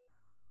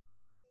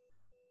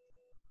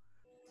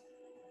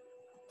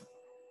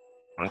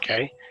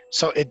 Okay,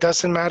 so it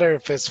doesn't matter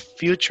if it's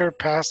future,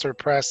 past, or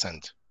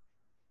present,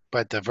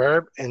 but the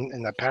verb in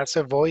the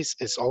passive voice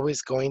is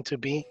always going to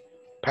be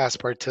past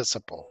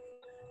participle.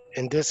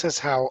 And this is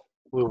how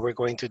we're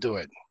going to do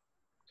it.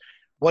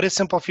 What is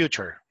simple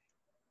future?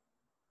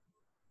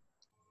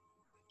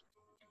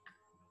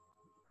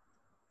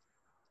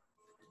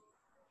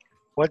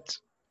 What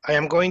I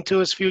am going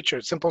to is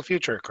future, simple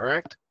future,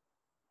 correct?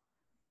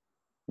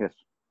 Yes.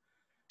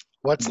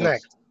 What's Yes.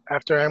 next?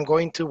 After I'm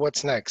going to,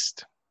 what's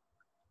next?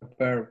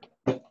 Verb.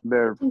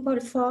 Verb. simple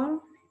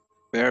form,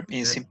 Verb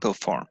in simple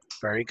form.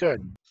 Very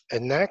good.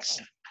 And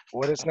next,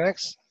 what is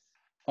next?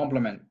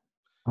 Complement.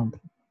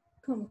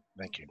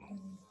 Thank you.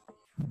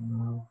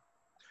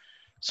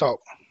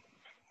 So,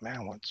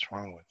 man, what's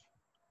wrong with?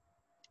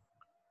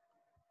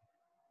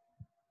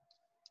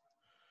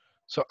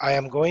 So I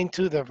am going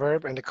to the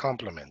verb and the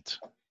complement.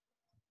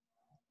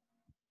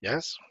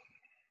 Yes?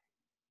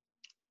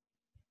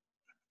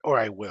 Or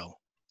I will.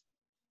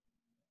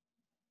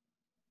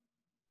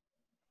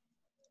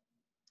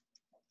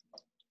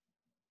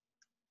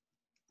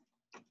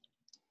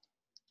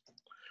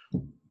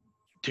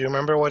 Do you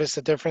remember what is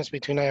the difference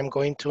between I am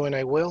going to and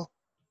I will?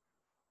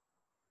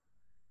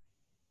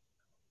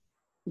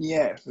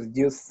 Yes,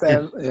 you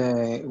said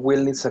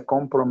will is a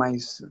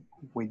compromise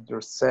with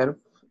yourself,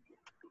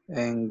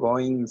 and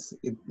going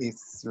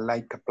it's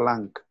like a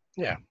plank.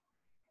 Yeah.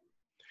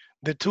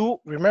 The two,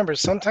 remember,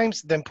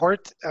 sometimes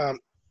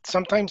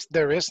sometimes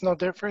there is no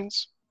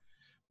difference,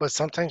 but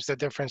sometimes the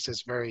difference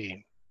is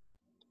very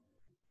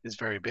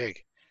big.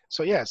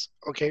 So yes,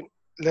 okay,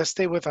 let's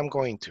stay with I'm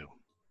going to.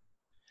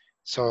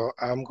 So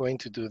I'm going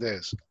to do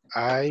this.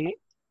 I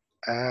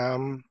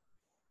am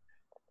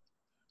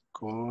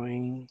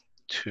going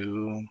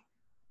to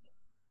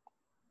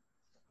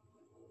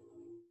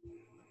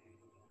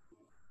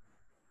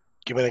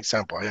give an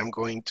example. I am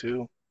going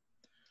to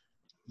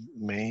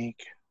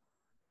make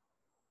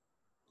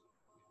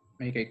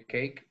a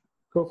cake.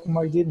 Cook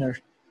my dinner.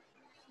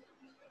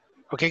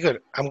 Okay,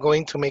 good. I'm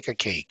going to make a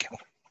cake.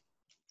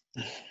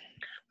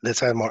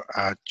 Let's add more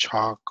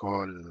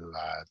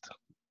chocolate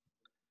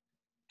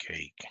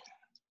cake.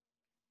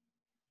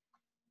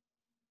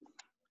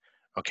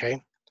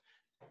 Okay.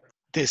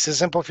 This is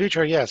simple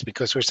future, yes,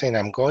 because we're saying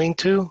I'm going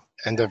to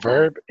and the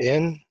verb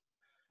in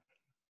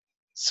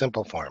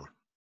simple form.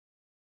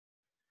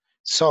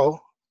 So,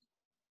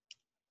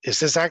 is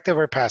this active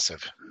or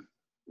passive?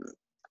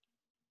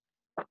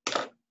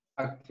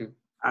 Active.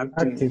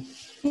 Active.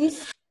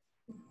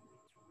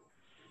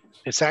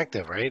 It's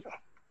active, right?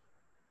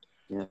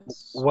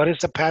 Yes. What is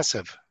the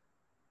passive?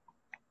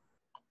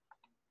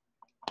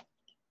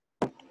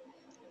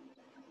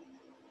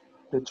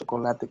 The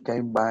chocolate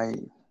cake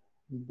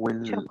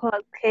will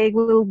Chocolate cake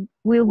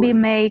will be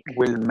made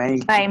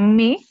make by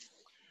me.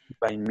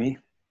 by me.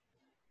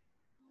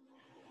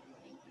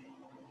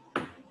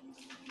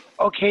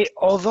 Okay,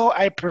 although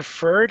I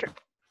prefer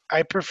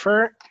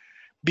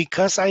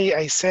because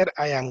I said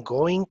I am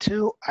going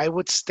to, I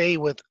would stay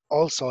with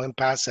also in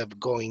passive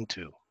going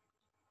to.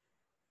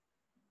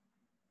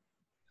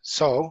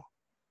 So,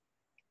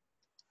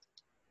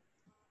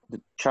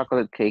 The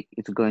chocolate cake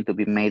is going to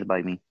be made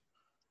by me.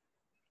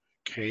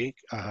 cake,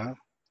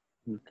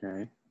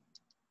 Okay.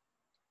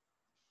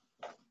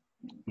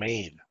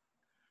 made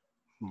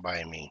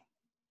by me.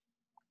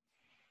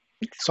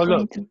 It's So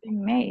going look, to be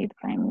made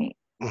by me.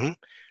 mhm.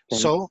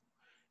 So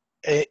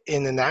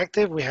in an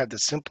active, we have the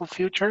simple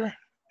future,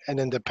 and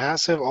in the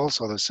passive,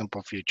 also the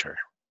simple future.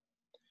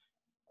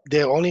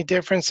 The only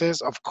difference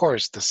is, of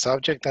course, the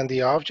subject and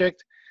the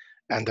object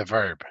and the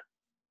verb.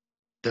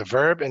 The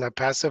verb in a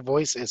passive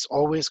voice is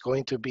always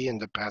going to be in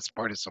the past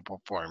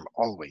participle form,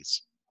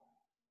 always.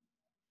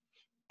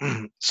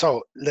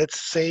 So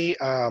let's say,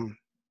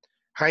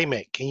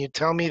 Jaime, can you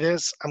tell me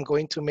this? I'm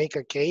going to make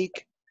a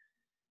cake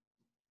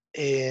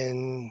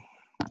in,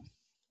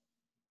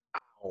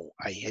 oh,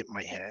 I hit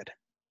my head.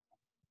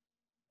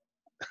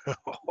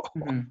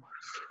 Mhm.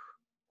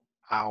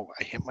 Ow,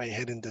 I hit my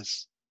head in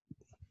this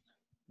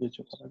The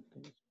chocolate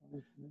cake.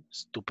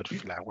 stupid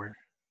flower.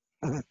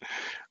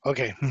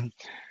 Okay.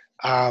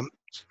 Um,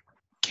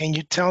 can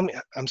you tell me,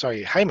 I'm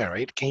sorry, Jaime,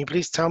 right? Can you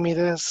please tell me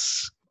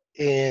this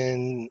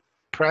in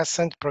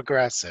present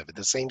progressive,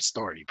 the same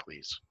story,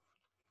 please?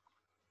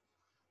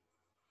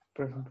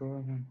 Present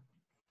progressive.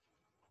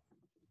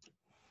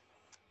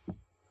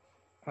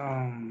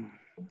 Um,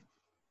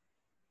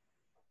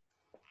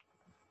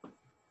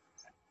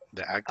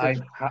 The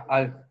active?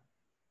 I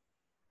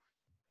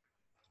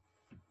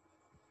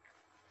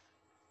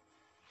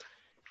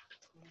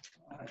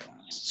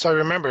So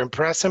remember, in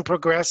present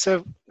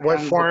progressive, what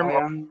I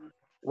am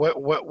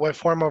what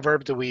form of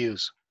verb do we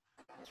use?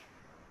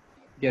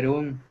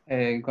 Jerome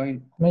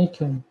going.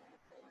 Making.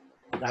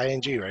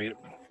 ING, right?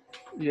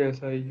 Yes,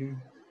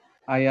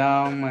 I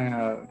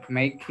am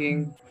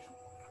making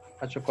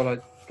a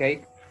chocolate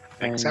cake.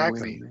 I will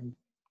Exactly. make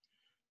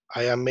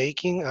I am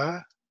making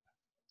a,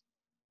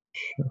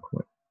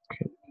 Chocolate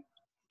cake.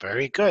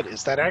 very good.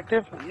 Is that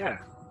active? Yeah.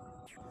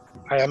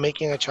 I am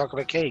making a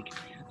chocolate cake.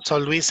 So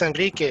Luis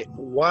Enrique,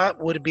 what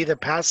would be the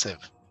passive?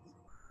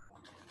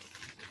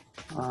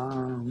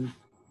 um,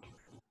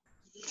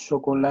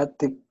 chocolate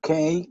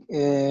cake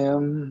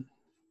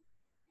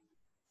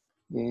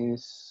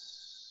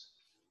is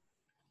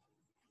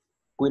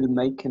will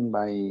making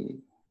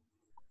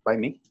by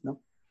me. No,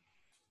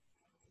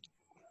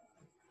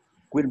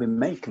 will be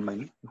making by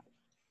me.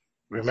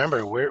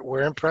 Remember,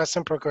 we're in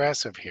present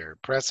progressive here.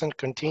 Present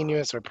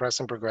continuous or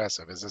present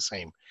progressive is the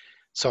same.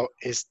 So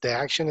is the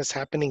action is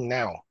happening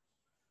now.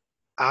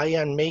 I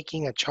am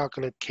making a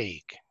chocolate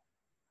cake.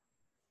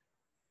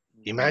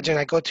 Imagine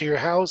I go to your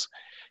house.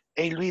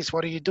 Hey, Luis,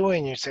 what are you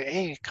doing? You say,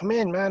 hey, come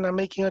in, man. I'm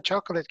making a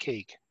chocolate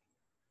cake.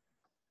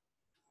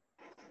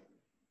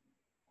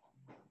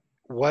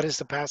 What is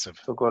the passive?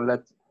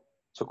 Chocolate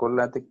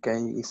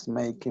cake is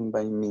making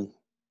by me.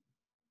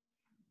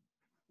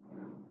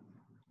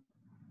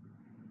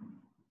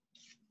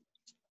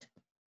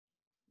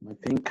 I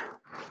think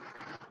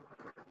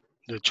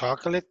The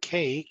chocolate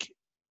cake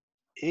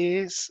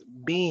is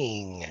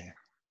being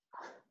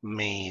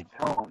made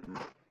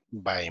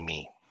by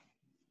me.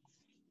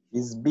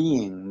 is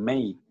being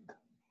made.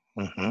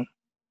 Mhm.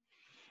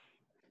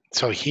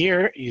 So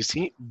here you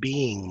see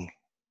being.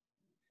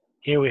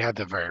 Here we have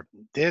the verb.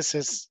 This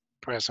is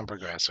present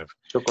progressive.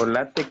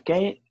 Chocolate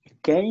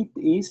cake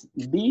is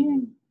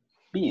being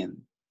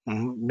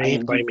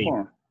Made by ing me.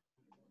 form.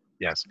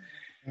 Yes.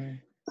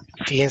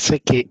 Fíjense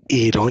que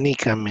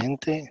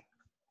irónicamente,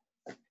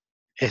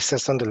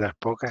 estas son de las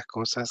pocas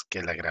cosas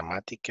que la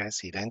gramática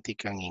es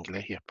idéntica en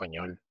inglés y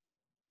español.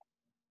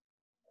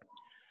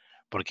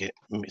 Porque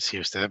si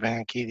ustedes ven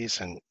aquí,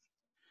 dicen,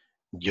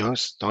 yo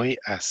estoy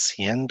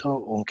haciendo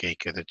un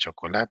cake de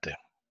chocolate.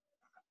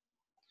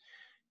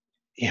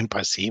 Y en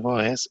pasivo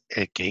es,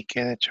 el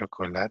cake de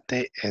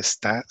chocolate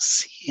está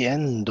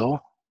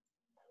siendo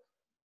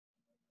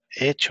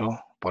hecho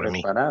por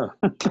mí. Preparado.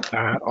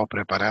 O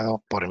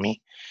preparado por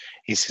mí.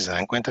 Y si se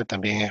dan cuenta,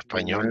 también en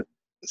español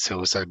se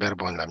usa el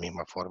verbo en la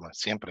misma forma,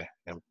 siempre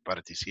en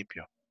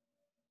participio.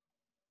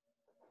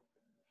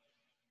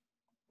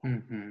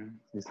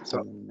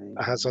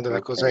 Son de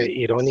las cosas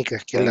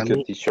irónicas que es la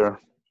misma.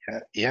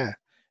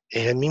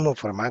 Es el mismo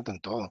formato en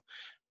todo.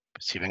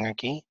 Si ven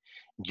aquí,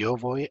 yo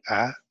voy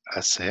a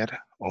hacer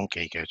un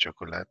cake de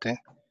chocolate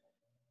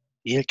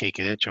y el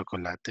cake de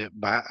chocolate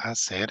va a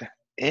ser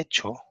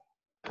hecho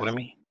por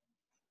mí.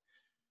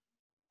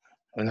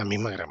 Es la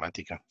misma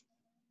gramática.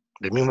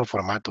 El mismo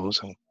formato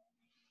usan.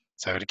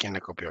 Saber quién le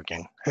copió a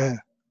quién.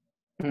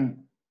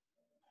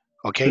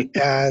 Okay,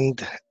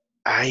 and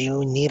I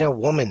need a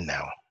woman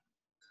now.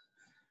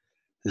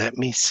 Let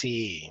me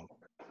see.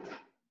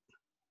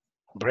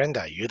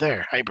 Brenda, you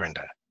there? Hi,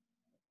 Brenda.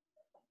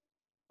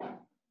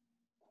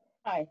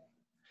 Hi.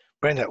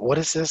 Brenda, what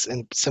is this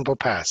in simple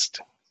past?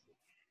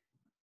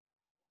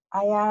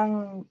 I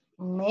am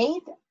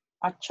made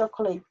a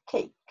chocolate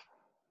cake.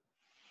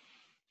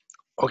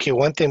 Okay,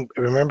 one thing,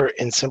 remember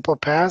in simple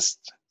past,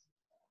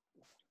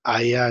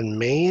 I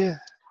made.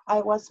 I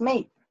was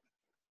made.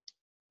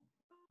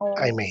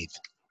 I Oh, made.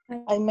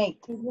 I made.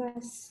 It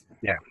was.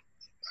 Yeah.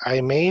 I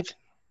made.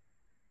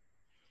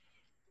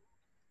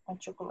 A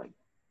chocolate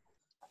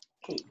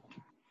cake.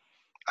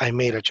 I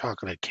made a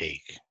chocolate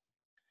cake.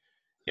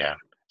 Yeah.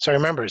 So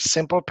remember,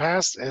 simple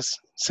past is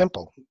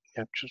simple.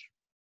 Yeah, just,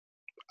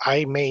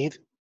 I made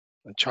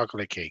a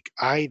chocolate cake.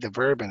 I, the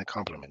verb, and the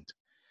complement.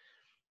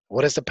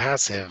 What is the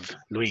passive,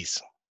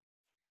 Luis?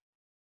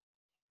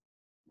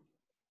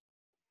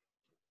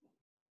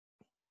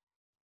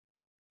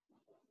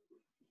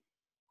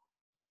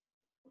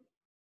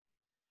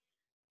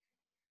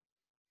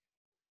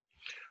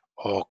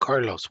 Oh,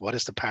 Carlos, what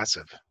is the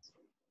passive?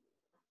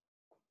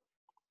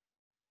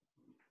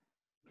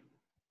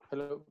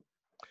 Hello.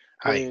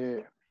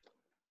 Hi.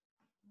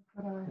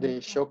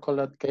 The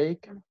chocolate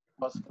cake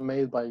was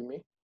made by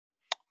me.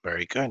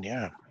 Very good,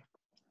 yeah.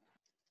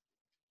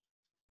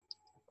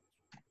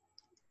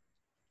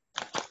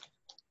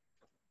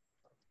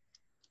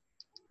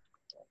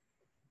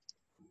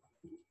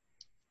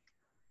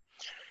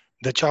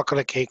 The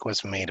chocolate cake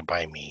was made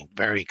by me.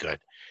 Very good.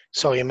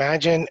 So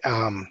imagine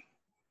I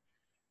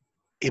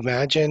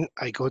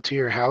go to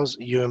your house,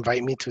 you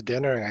invite me to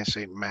dinner, and I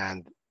say,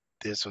 man,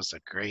 this was a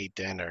great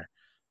dinner.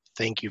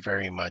 Thank you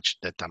very much.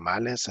 The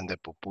tamales and the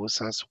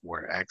pupusas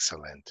were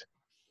excellent.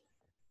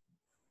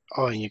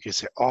 Oh, and you can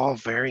say, oh,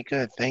 very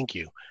good. Thank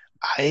you.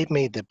 I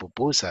made the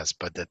pupusas,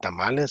 but the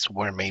tamales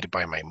were made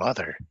by my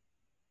mother.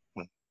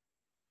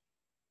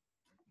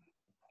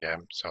 Yeah,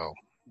 so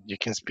you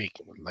can speak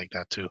like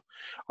that too.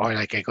 Or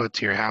like I go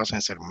to your house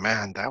and said,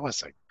 man, that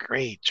was a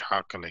great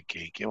chocolate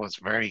cake. It was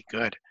very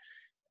good.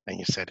 And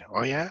you said,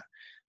 oh yeah,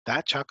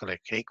 that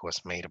chocolate cake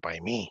was made by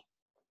me.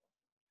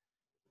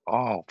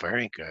 Oh,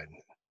 very good.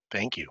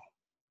 Thank you.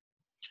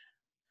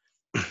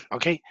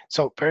 Okay,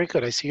 so very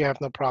good. I see you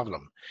have no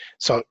problem.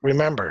 So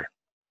remember,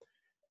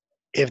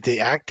 if the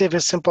active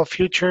is simple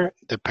future,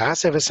 the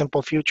passive is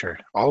simple future,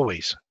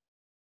 always.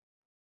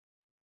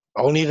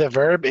 Only the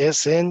verb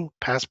is in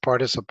past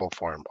participle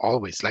form,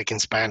 always, like in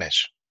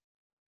Spanish.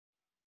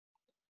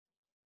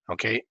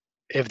 Okay,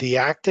 if the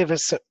active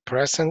is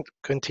present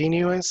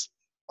continuous,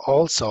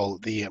 also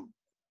the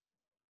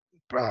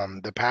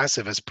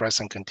passive is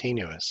present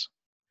continuous,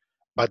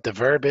 but the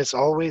verb is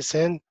always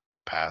in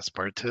past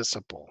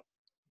participle.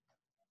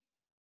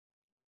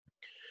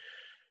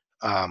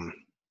 Um,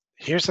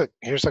 here's a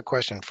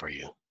question for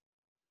you.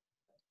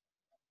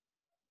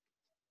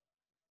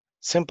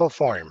 Simple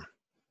form.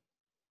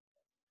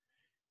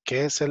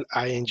 ¿Qué es el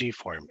ing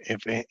form?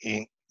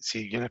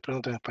 Si yo les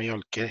pregunto en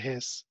español, ¿qué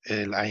es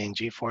el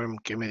ing form?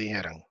 ¿Qué me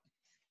dijeran?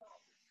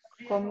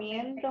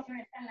 Comiendo.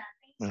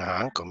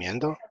 Ajá,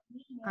 comiendo.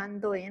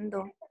 Ando,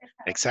 endo.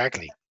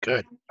 Exactly,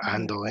 good.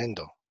 Ando,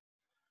 endo.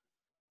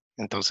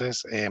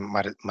 Entonces,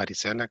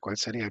 Marisela, ¿cuál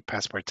sería el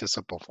past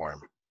participle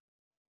form?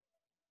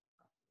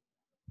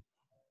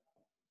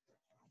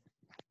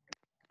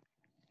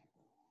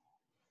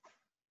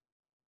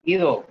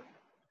 Ido.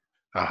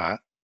 Ajá.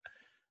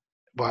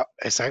 Well,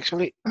 it's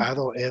actually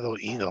ado, edo,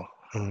 ido.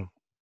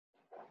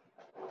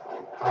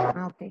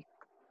 Okay.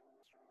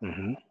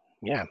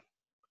 Yeah.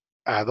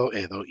 Ado,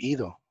 edo,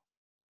 ido.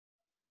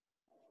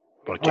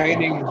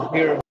 Raining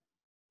here.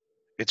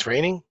 It's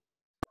raining?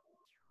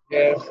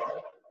 Yes.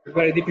 It's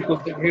very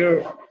difficult to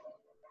hear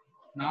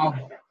now.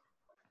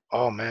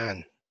 Oh,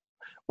 man.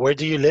 Where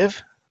do you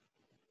live?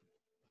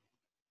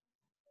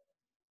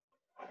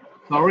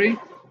 Sorry?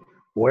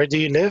 Where do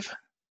you live?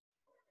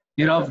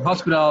 Near a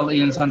hospital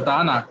in Santa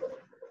Ana.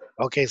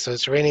 Okay, so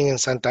it's raining in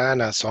Santa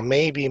Ana. So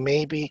maybe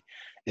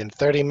in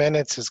 30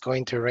 minutes it's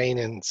going to rain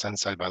in San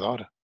Salvador.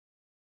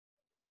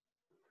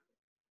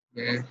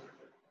 Yeah.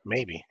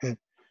 Maybe.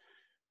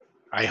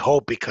 I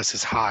hope, because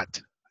it's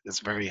hot. It's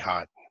very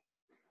hot.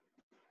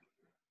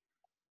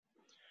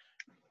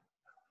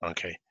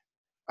 Okay.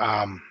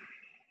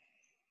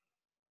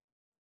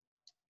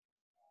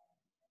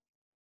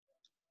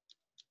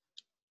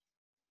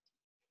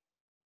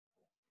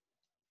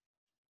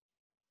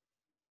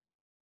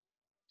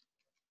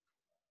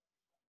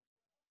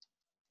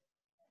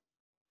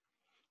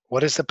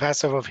 What is the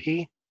passive of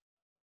he?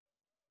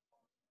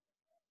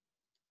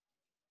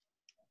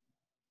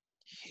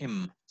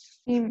 Him.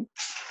 Him.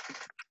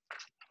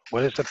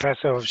 What is the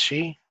passive of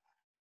she?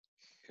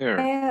 Her.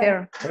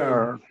 Her.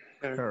 Her.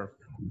 Her.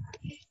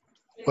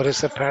 What is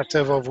the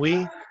passive of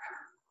we?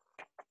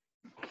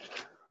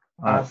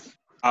 Us.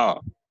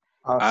 Oh,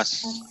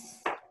 Us. us.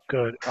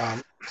 Good.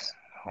 Hold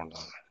on.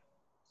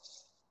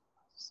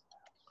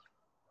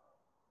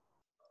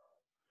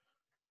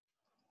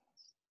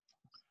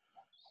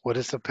 What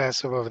is the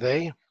passive of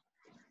they?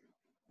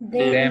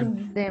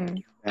 Them.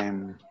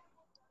 Them.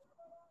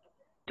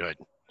 Good.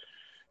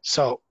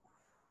 So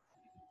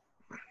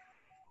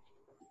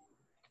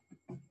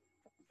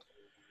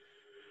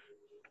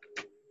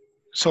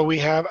we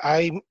have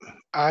I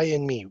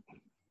and me.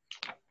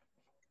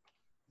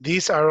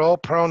 These are all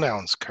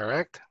pronouns,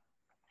 correct?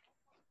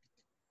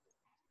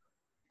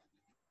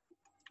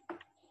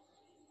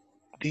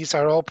 These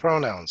are all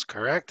pronouns,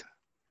 correct?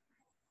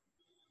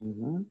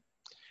 Mm-hmm.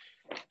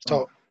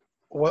 So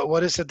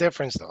what is the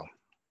difference though?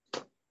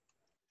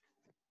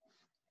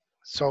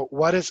 So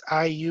what is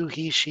I, you,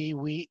 he, she,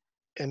 we,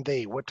 and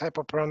they? What type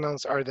of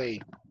pronouns are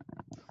they?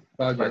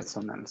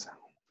 Personals.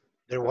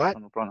 They're what?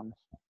 Personal pronouns.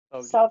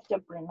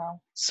 Subject pronoun.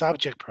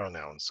 Subject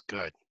pronouns.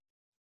 Good.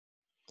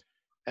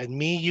 And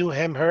me, you,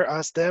 him, her,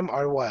 us, them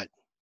are what?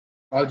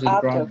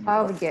 Object pronouns.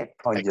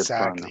 Object.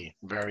 Exactly.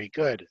 Very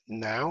good.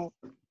 Now,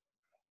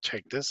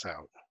 check this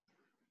out.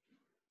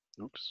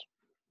 Oops.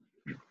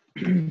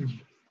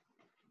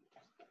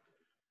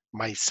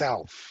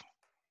 Myself.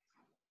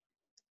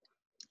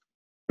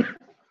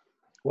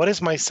 What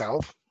is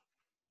myself?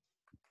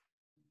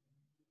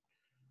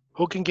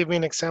 Who can give me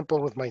an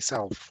example with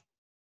myself?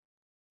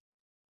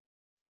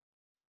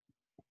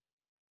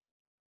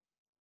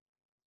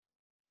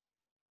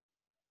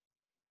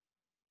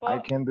 I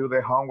can do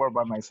the homework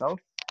by myself.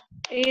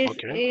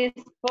 Okay.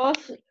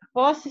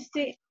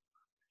 Possessive.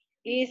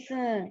 Is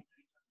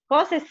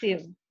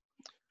possessive.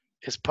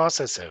 It's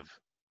possessive.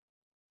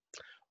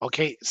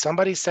 Okay,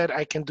 somebody said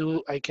I can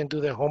do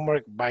the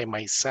homework by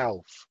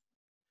myself.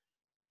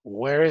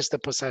 Where is the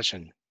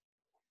possession?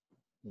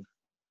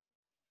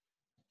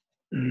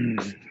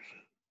 There's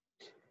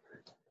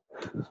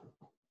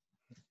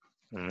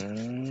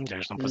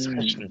no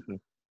possession.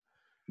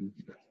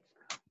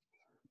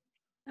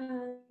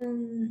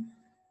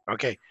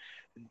 Okay,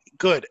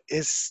 good.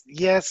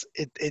 Yes,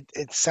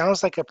 it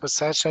sounds like a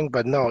possession,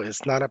 but no,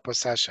 it's not a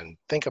possession.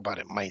 Think about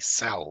it,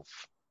 myself.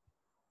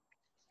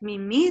 Mi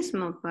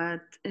mismo,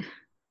 but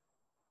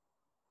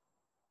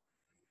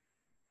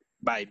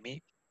By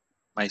me,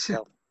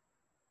 myself,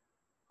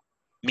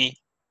 me.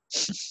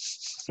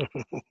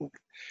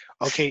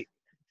 Okay,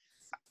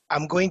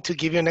 I'm going to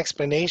give you an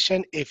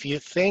explanation. If you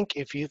think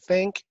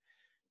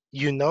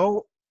you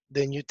know,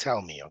 then you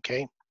tell me,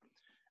 okay?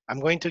 I'm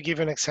going to give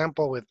you an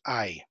example with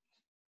I.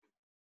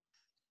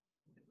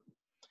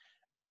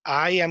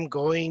 I am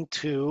going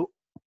to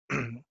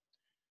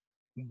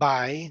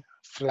buy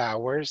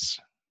flowers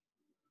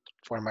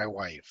for my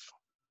wife.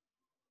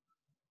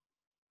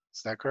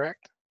 Is that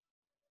correct?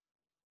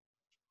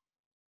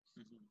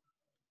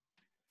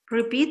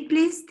 repeat,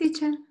 please,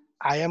 teacher.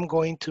 I am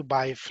going to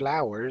buy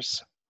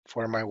flowers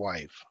for my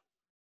wife.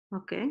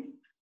 Okay.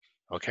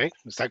 Okay,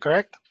 is that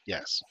correct?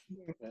 Yes.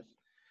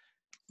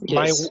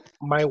 Yes.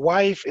 My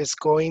wife is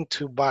going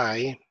to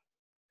buy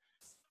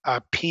a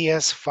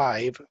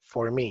PS5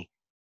 for me.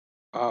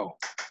 Oh.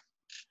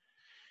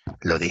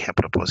 Lo dije a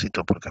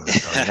propósito porque me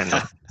está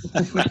oyendo.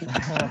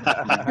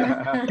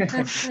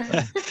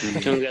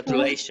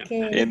 Congratulations.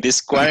 Okay. And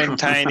this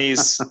quarantine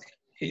is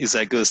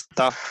a good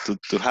stuff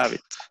to have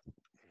it.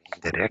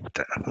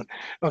 Directa.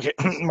 Okay,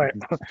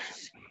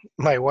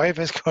 my wife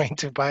is going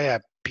to buy a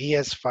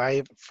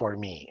PS5 for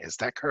me. Is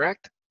that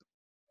correct?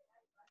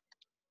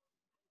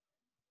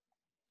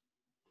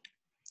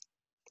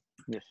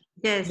 Yes.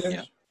 Yes.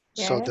 Yeah.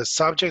 So the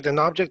subject and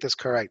object is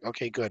correct.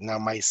 Okay, good. Now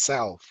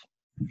myself.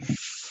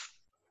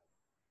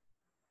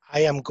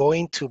 I am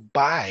going to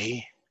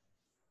buy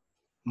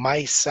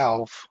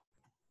myself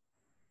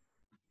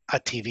a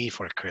TV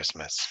for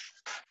Christmas.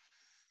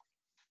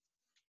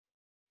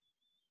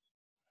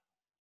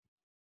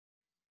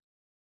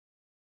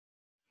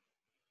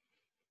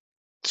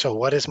 So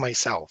what is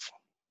myself?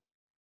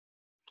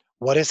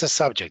 What is the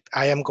subject?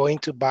 I am going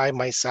to buy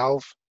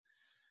myself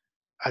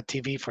a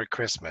TV for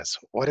Christmas.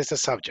 What is the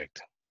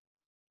subject?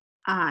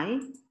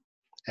 I.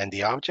 And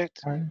the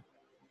object?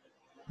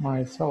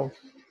 Myself.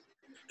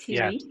 TV.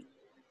 Yeah.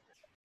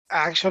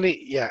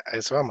 Actually, yeah,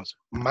 eso vamos.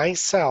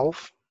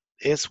 Myself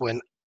is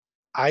when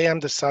I am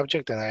the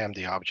subject and I am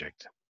the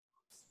object.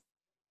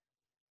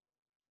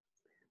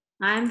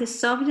 I am the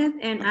subject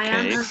and I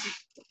am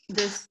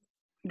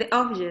the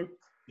object.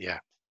 Yeah.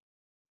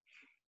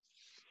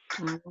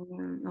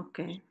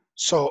 Okay.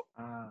 So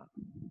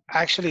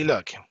actually,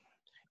 look,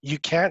 you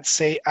can't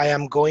say I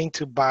am going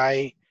to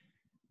buy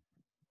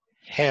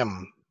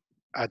him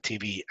a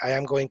TV. I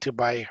am going to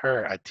buy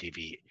her a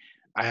TV.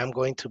 I am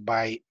going to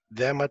buy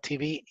them a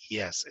TV.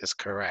 Yes, it's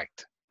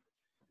correct.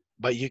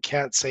 But you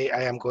can't say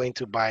I am going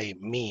to buy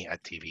me a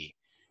TV.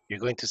 You're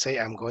going to say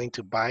I'm going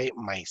to buy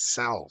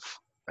myself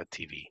a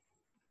TV.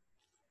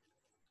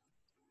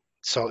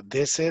 So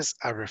this is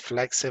a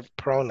reflexive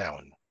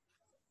pronoun.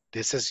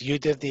 This is you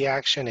did the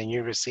action and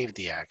you received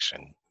the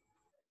action.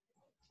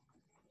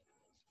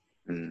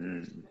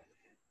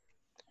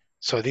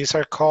 So these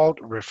are called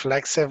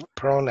reflexive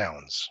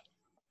pronouns.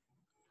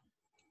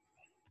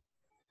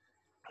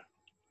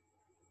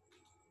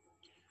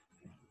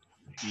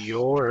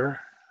 Yourself.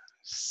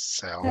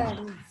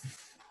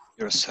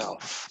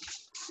 Yourself.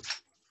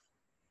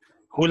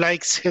 Who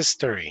likes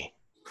history?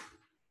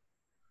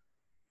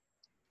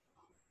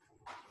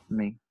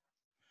 Me.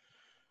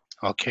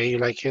 Okay, you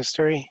like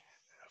history?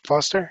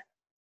 Foster?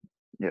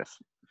 Yes.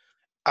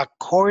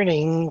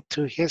 According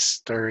to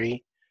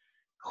history,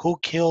 who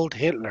killed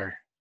Hitler?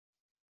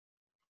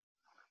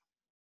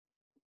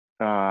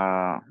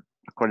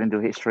 According to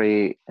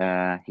history,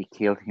 he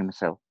killed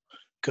himself.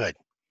 Good.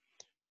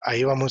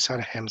 Ahí vamos a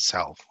usar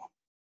himself.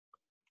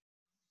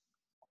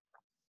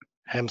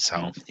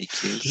 Himself. He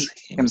kills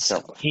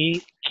Himself. himself.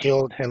 He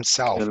killed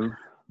himself. Kill.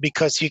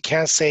 Because you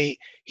can't say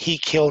he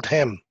killed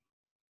him,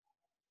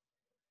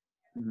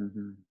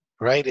 Mhm.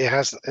 right?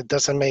 It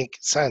doesn't make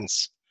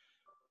sense.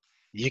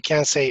 You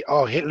can't say,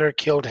 oh, Hitler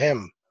killed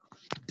him.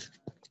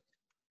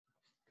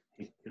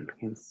 He killed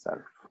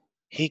himself.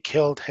 He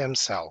killed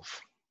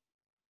himself.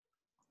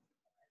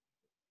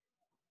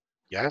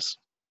 Yes?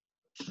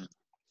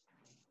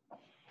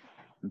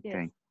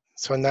 Okay.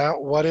 So now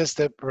what is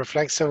the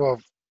reflexive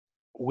of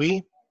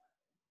we?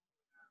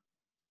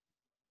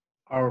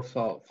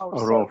 Ourselves.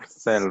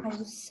 Ourselves.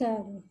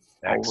 Ourselves.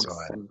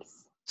 Excellent.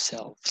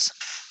 Selves.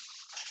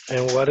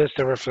 And what is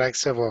the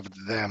reflexive of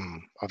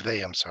them? Of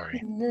they, I'm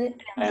sorry.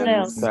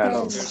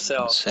 Themselves.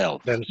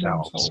 Self.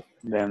 Themselves.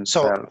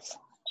 Themselves.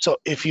 So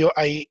if you,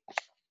 I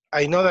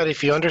know that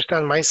if you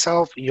understand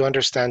myself, you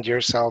understand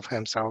yourself,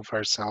 himself,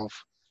 herself,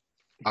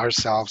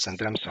 ourselves, and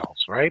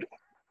themselves, right?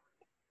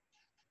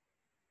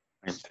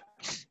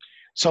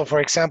 So for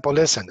example,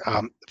 listen,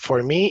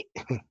 for me,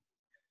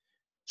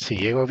 si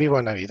llego vivo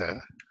en la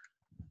vida,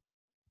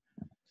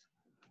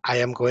 I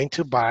am going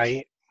to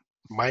buy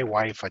my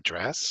wife a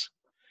dress.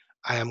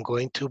 I am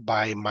going to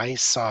buy my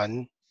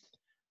son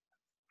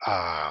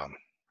a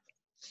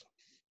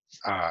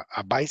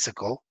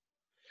bicycle,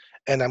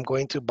 and I'm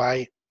going to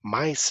buy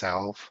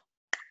myself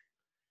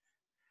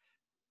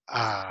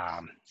a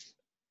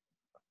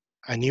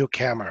new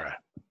camera.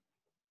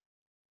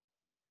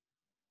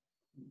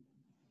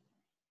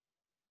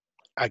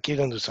 Aquí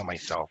don't do so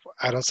myself.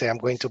 I don't say I'm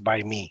going to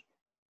buy me.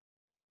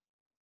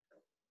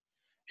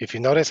 If you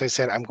notice, I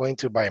said I'm going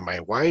to buy my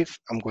wife,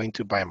 I'm going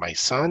to buy my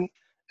son,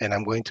 and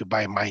I'm going to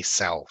buy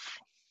myself.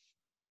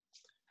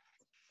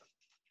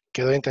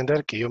 Quiero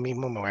entender que yo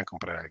mismo me voy a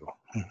comprar algo.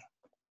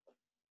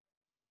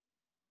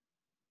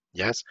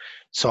 Yes?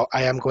 So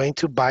I am going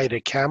to buy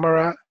the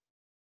camera,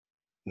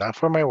 not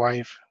for my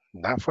wife,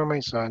 not for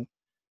my son.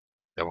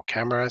 The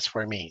camera is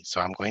for me.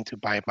 So I'm going to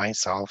buy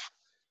myself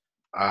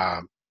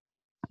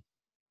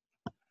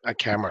a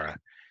camera.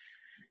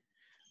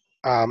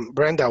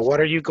 Brenda, what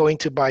are you going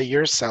to buy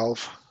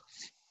yourself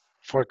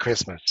for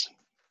Christmas?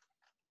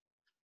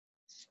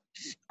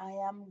 I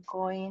am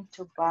going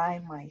to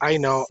buy I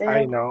myself.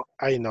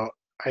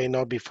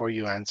 know before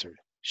you answer.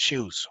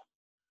 Shoes.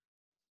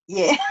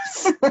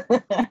 Yes.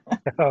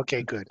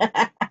 Okay, good.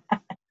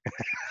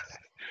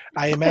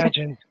 I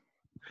imagine.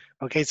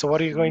 Okay, so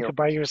what are you going to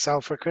buy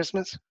yourself for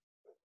Christmas?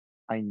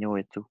 I knew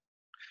it too.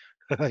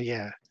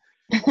 Yeah.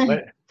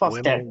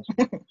 Foster.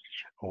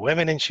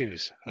 Women in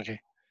shoes. Okay.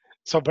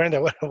 So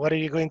Brenda, what are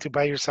you going to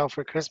buy yourself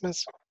for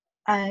Christmas?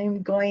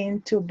 I'm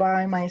going to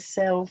buy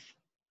myself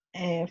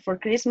for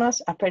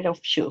Christmas a pair of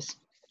shoes.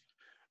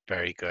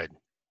 Very good.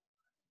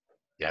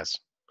 Yes.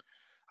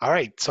 All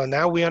right. So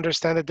now we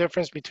understand the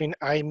difference between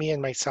I, me,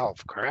 and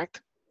myself,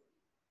 correct?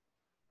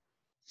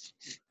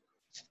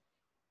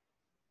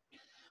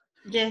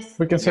 Yes.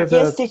 We can say Yes,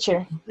 that.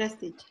 teacher. Yes,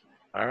 teacher.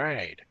 All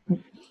right.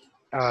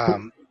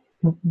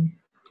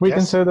 We can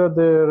Yes. say that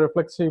the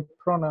reflexive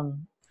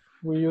pronoun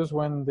we use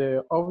when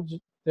the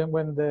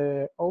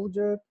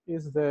object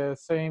is the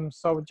same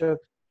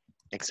subject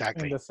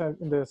Exactly.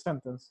 in the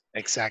sentence.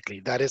 Exactly.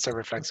 That is a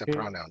reflexive Okay.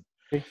 pronoun.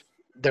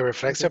 The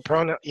reflexive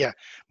pronoun, yeah.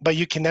 But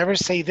you can never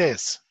say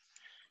this.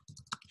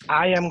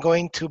 I am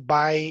going to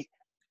buy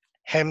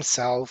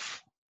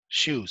himself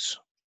shoes.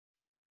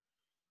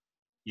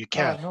 You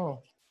can't.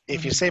 No.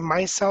 If you say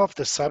myself,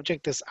 the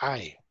subject is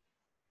I.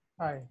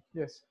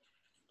 Yes.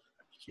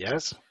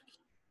 Yes.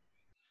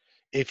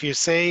 If you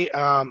say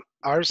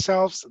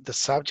ourselves, the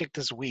subject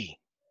is we.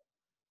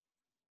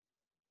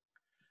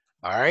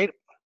 All right.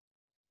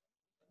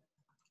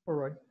 All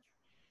right.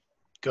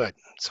 Good.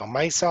 So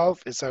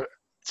myself is a.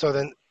 So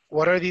then,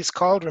 what are these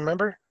called?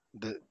 Remember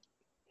the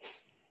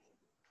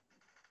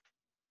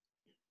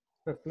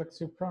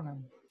Reflexive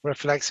pronoun.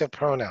 reflexive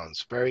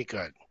pronouns. Very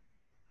good.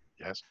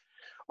 Yes.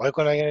 Hoy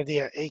cuando alguien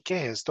diga, hey,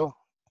 ¿qué es esto?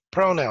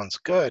 Pronouns.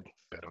 Good.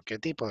 Pero ¿qué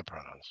tipo de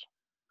pronouns?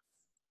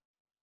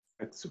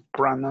 It's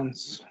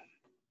pronouns.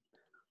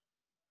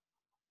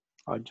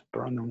 How you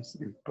pronounce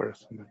in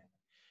person.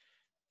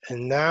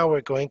 And now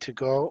we're going to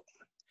go.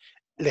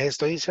 Les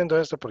estoy diciendo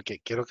esto porque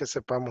quiero que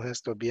sepamos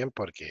esto bien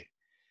porque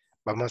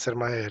vamos a hacer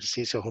más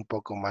ejercicios un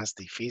poco más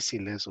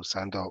difíciles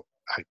usando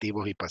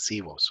activos y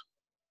pasivos.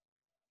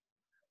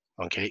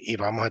 Ok, y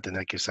vamos a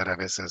tener que usar a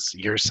veces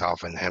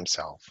yourself and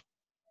himself.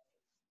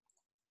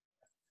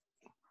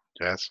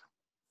 Yes.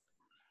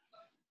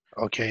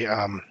 Okay,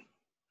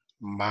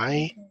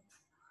 my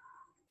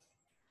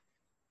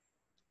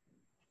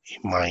y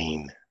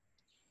mine.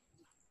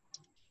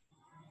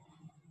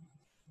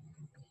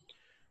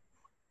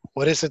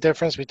 What is the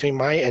difference between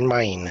my and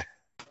mine?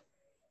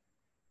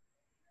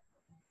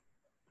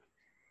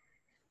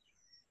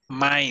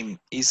 Mine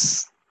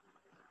is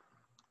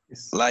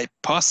like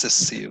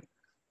possessive.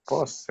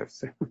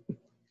 Possessive.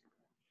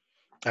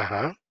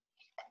 Uh-huh.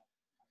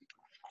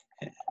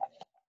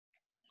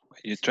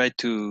 You try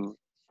to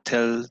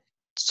tell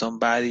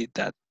somebody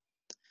that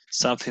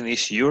something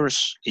is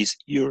yours.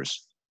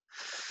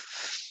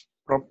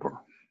 Proper.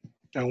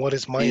 And what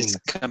is mine? This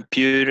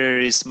computer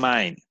is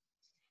mine.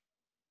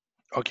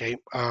 Okay,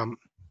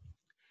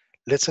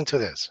 listen to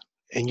this.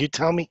 And you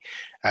tell me,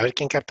 a ver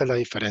quién capta la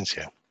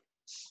diferencia.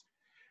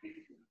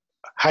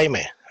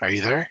 Jaime, are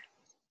you there?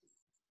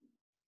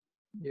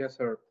 Yes,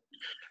 sir.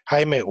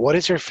 Jaime, what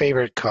is your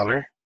favorite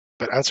color?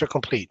 But answer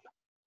complete.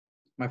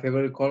 My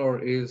favorite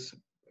color is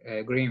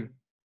green.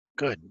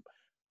 Good.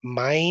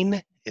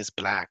 Mine is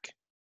black.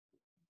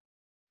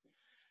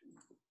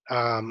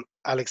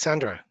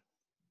 Alexandra,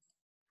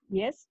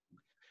 Yes.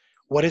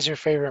 what is your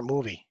favorite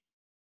movie?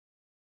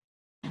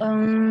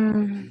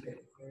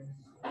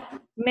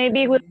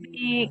 Maybe it would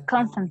be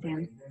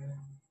Constantine.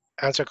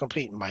 Answer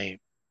complete. My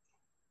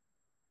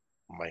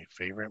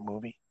favorite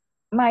movie.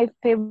 My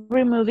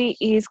favorite movie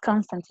is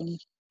Constantine.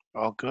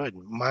 Oh, good.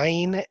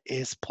 Mine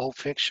is Pulp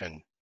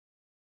Fiction.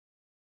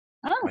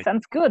 Oh,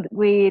 sounds good.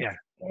 With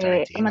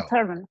Yeah, Uma Tarantino.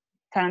 Thurman.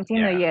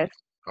 Tarantino, Yeah. yes.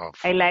 Oh,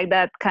 I like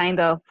that kind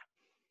of,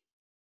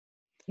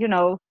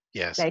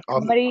 yes. like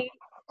comedy.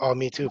 Oh,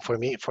 me too. For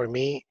me,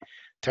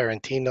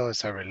 Tarantino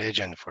is a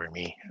religion for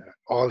me.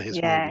 All his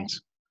Yeah,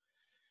 movies.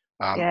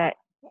 yeah.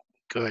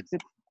 Good.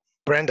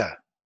 Brenda,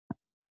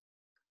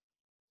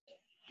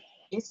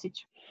 Yes,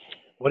 teacher.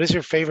 what is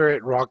your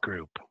favorite rock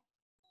group?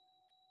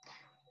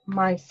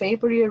 My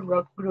favorite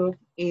rock group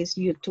is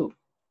U2.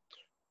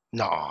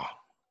 No,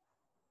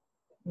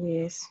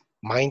 Yes.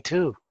 mine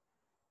too.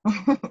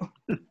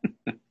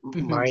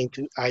 Mine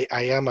too. I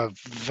am a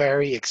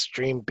very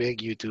extreme big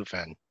U2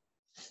 fan.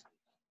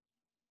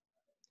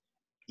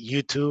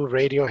 U2,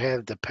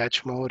 Radiohead,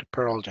 Depeche Mode,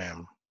 Pearl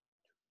Jam.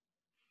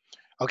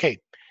 Ok,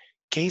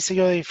 ¿qué hice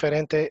yo de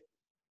diferente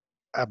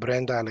a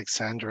Brenda,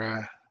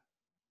 Alexandra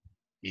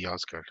y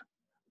Oscar?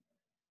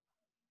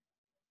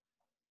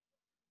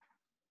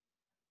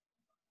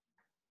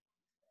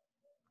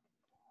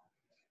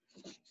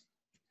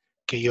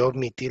 Que yo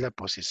omití la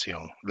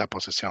posesión,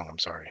 I'm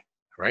sorry,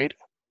 right?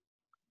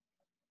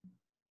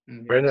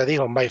 Brenda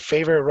dijo, my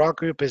favorite rock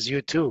group is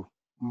U2.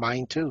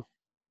 Mine too.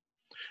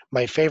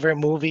 My favorite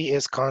movie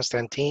is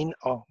Constantine.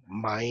 Oh,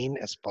 mine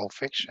is Pulp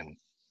Fiction.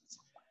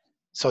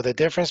 So the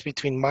difference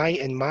between my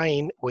and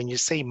mine, when you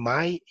say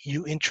my,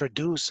 you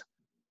introduce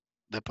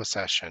the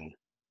possession.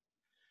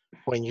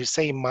 When you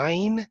say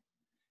mine,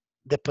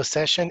 the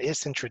possession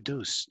is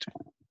introduced.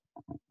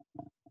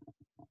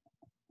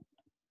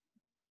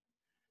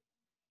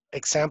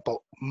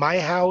 Example, my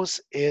house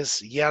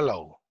is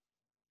yellow.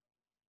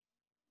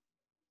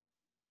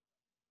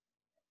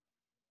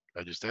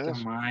 ¿La de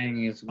ustedes?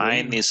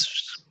 Mine is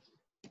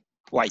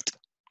white.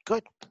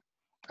 Good.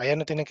 Allá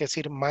no tienen que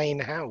decir mine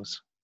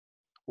house.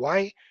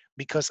 Why?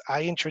 Because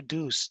I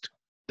introduced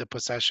the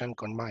possession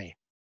con my.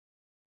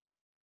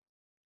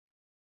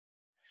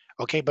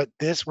 Okay, but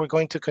this we're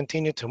going to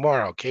continue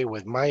tomorrow, okay?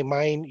 With my,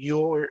 mine,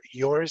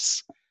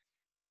 yours,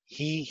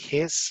 he,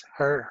 his,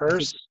 her,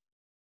 hers.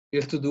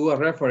 Is to do a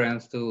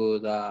reference to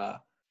the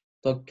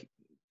talk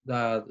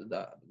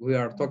that we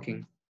are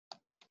talking.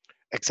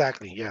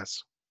 Exactly,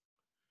 yes.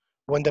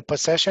 When the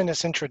possession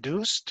is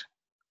introduced,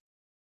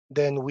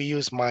 then we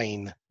use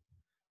mine.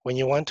 When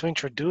you want to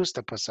introduce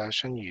the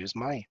possession, you use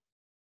my.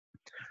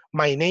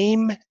 My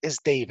name is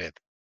David.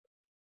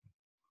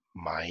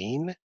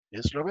 Mine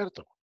is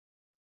Roberto.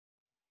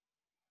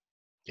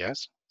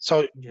 Yes.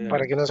 So,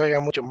 para que no se oiga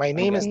mucho, my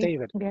name is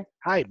David. Yeah.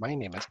 Hi, my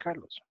name is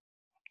Carlos.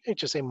 You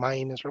just say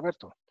mine is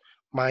Roberto.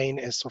 Mine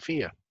is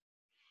Sofia.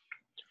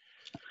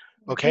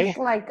 Okay? It's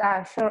like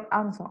a short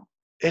answer.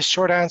 It's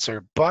short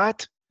answer,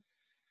 but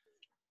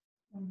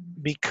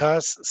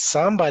because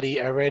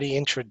somebody already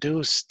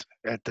introduced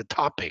the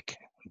topic,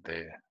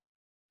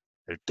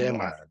 el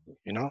tema,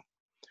 you know?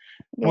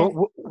 Yes.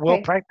 We'll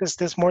Okay. practice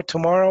this more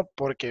tomorrow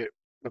porque,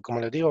 como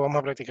les digo, vamos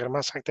a practicar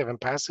más active and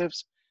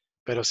passives,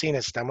 pero sí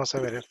necesitamos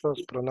saber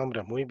estos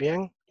pronombres muy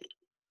bien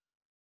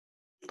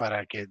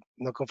para que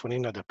no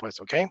confundirnos después,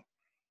 ¿ok?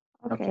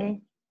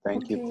 Okay.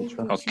 Thank you,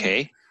 teacher.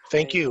 Okay.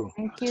 Thank you.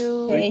 Thank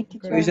you.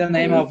 What is the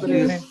name of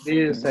this See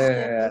you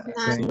subject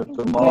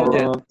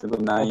tomorrow. Good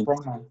or night.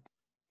 pronoun?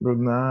 Good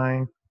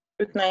night.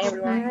 Good night,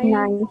 everyone.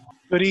 Night.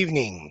 Good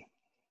evening.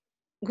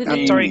 Good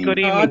I'm sorry, evening.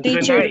 good No, evening. Good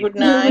teacher, night. good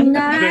Good night. Good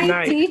night,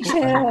 night.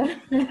 teacher.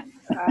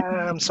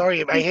 I'm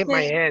sorry, I hit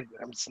my head.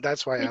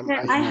 That's why I'm.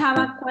 Teacher, I have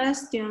a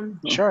question.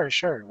 Sure.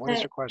 What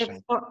is your Uh,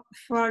 question?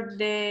 for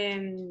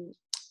the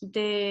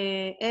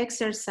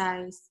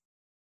exercise.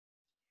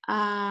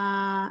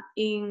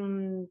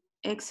 In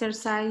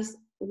exercise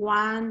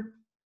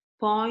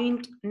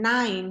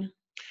 1.9,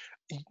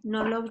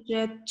 null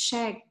object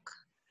check.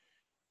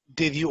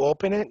 Did you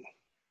open it?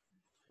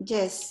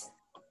 Yes,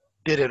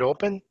 Did it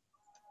open?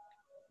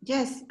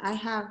 yes, I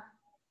have.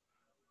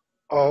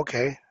 Oh,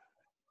 okay.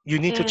 You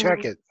need to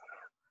check it.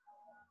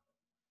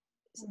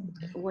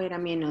 Wait a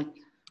minute.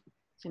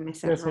 Se me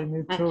Yes, I cerró.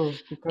 need to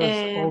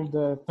because all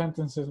the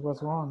sentences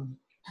was wrong.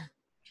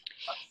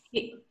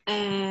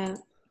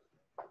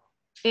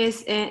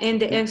 Is in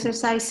the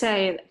exercise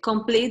said,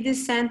 complete the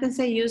sentence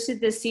using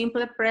the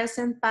simple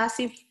present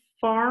passive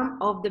form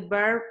of the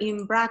verb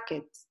in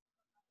brackets.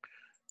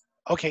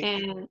 Okay.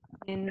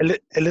 And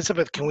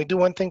Elizabeth, can we do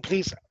one thing,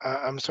 please?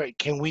 I'm sorry.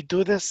 Can we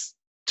do this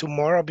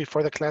tomorrow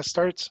before the class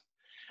starts?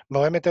 Me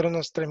voy a meter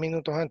unos 3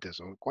 minutos antes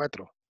o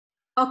 4.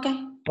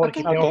 Okay.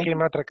 Porque tengo Okay. que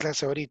irme a otra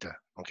clase ahorita.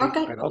 Okay.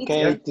 Okay. Pero,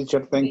 Okay,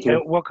 teacher, thank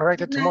you. We'll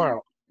correct it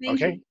tomorrow.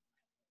 Thank Okay. you.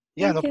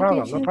 Yeah, Thank no you,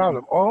 problem. No teacher.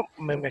 problem. O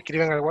me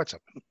escriben al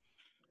WhatsApp.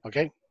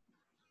 Okay.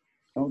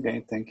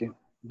 Okay, thank you.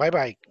 Bye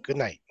bye. Good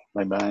night.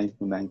 Bye bye.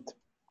 Good night.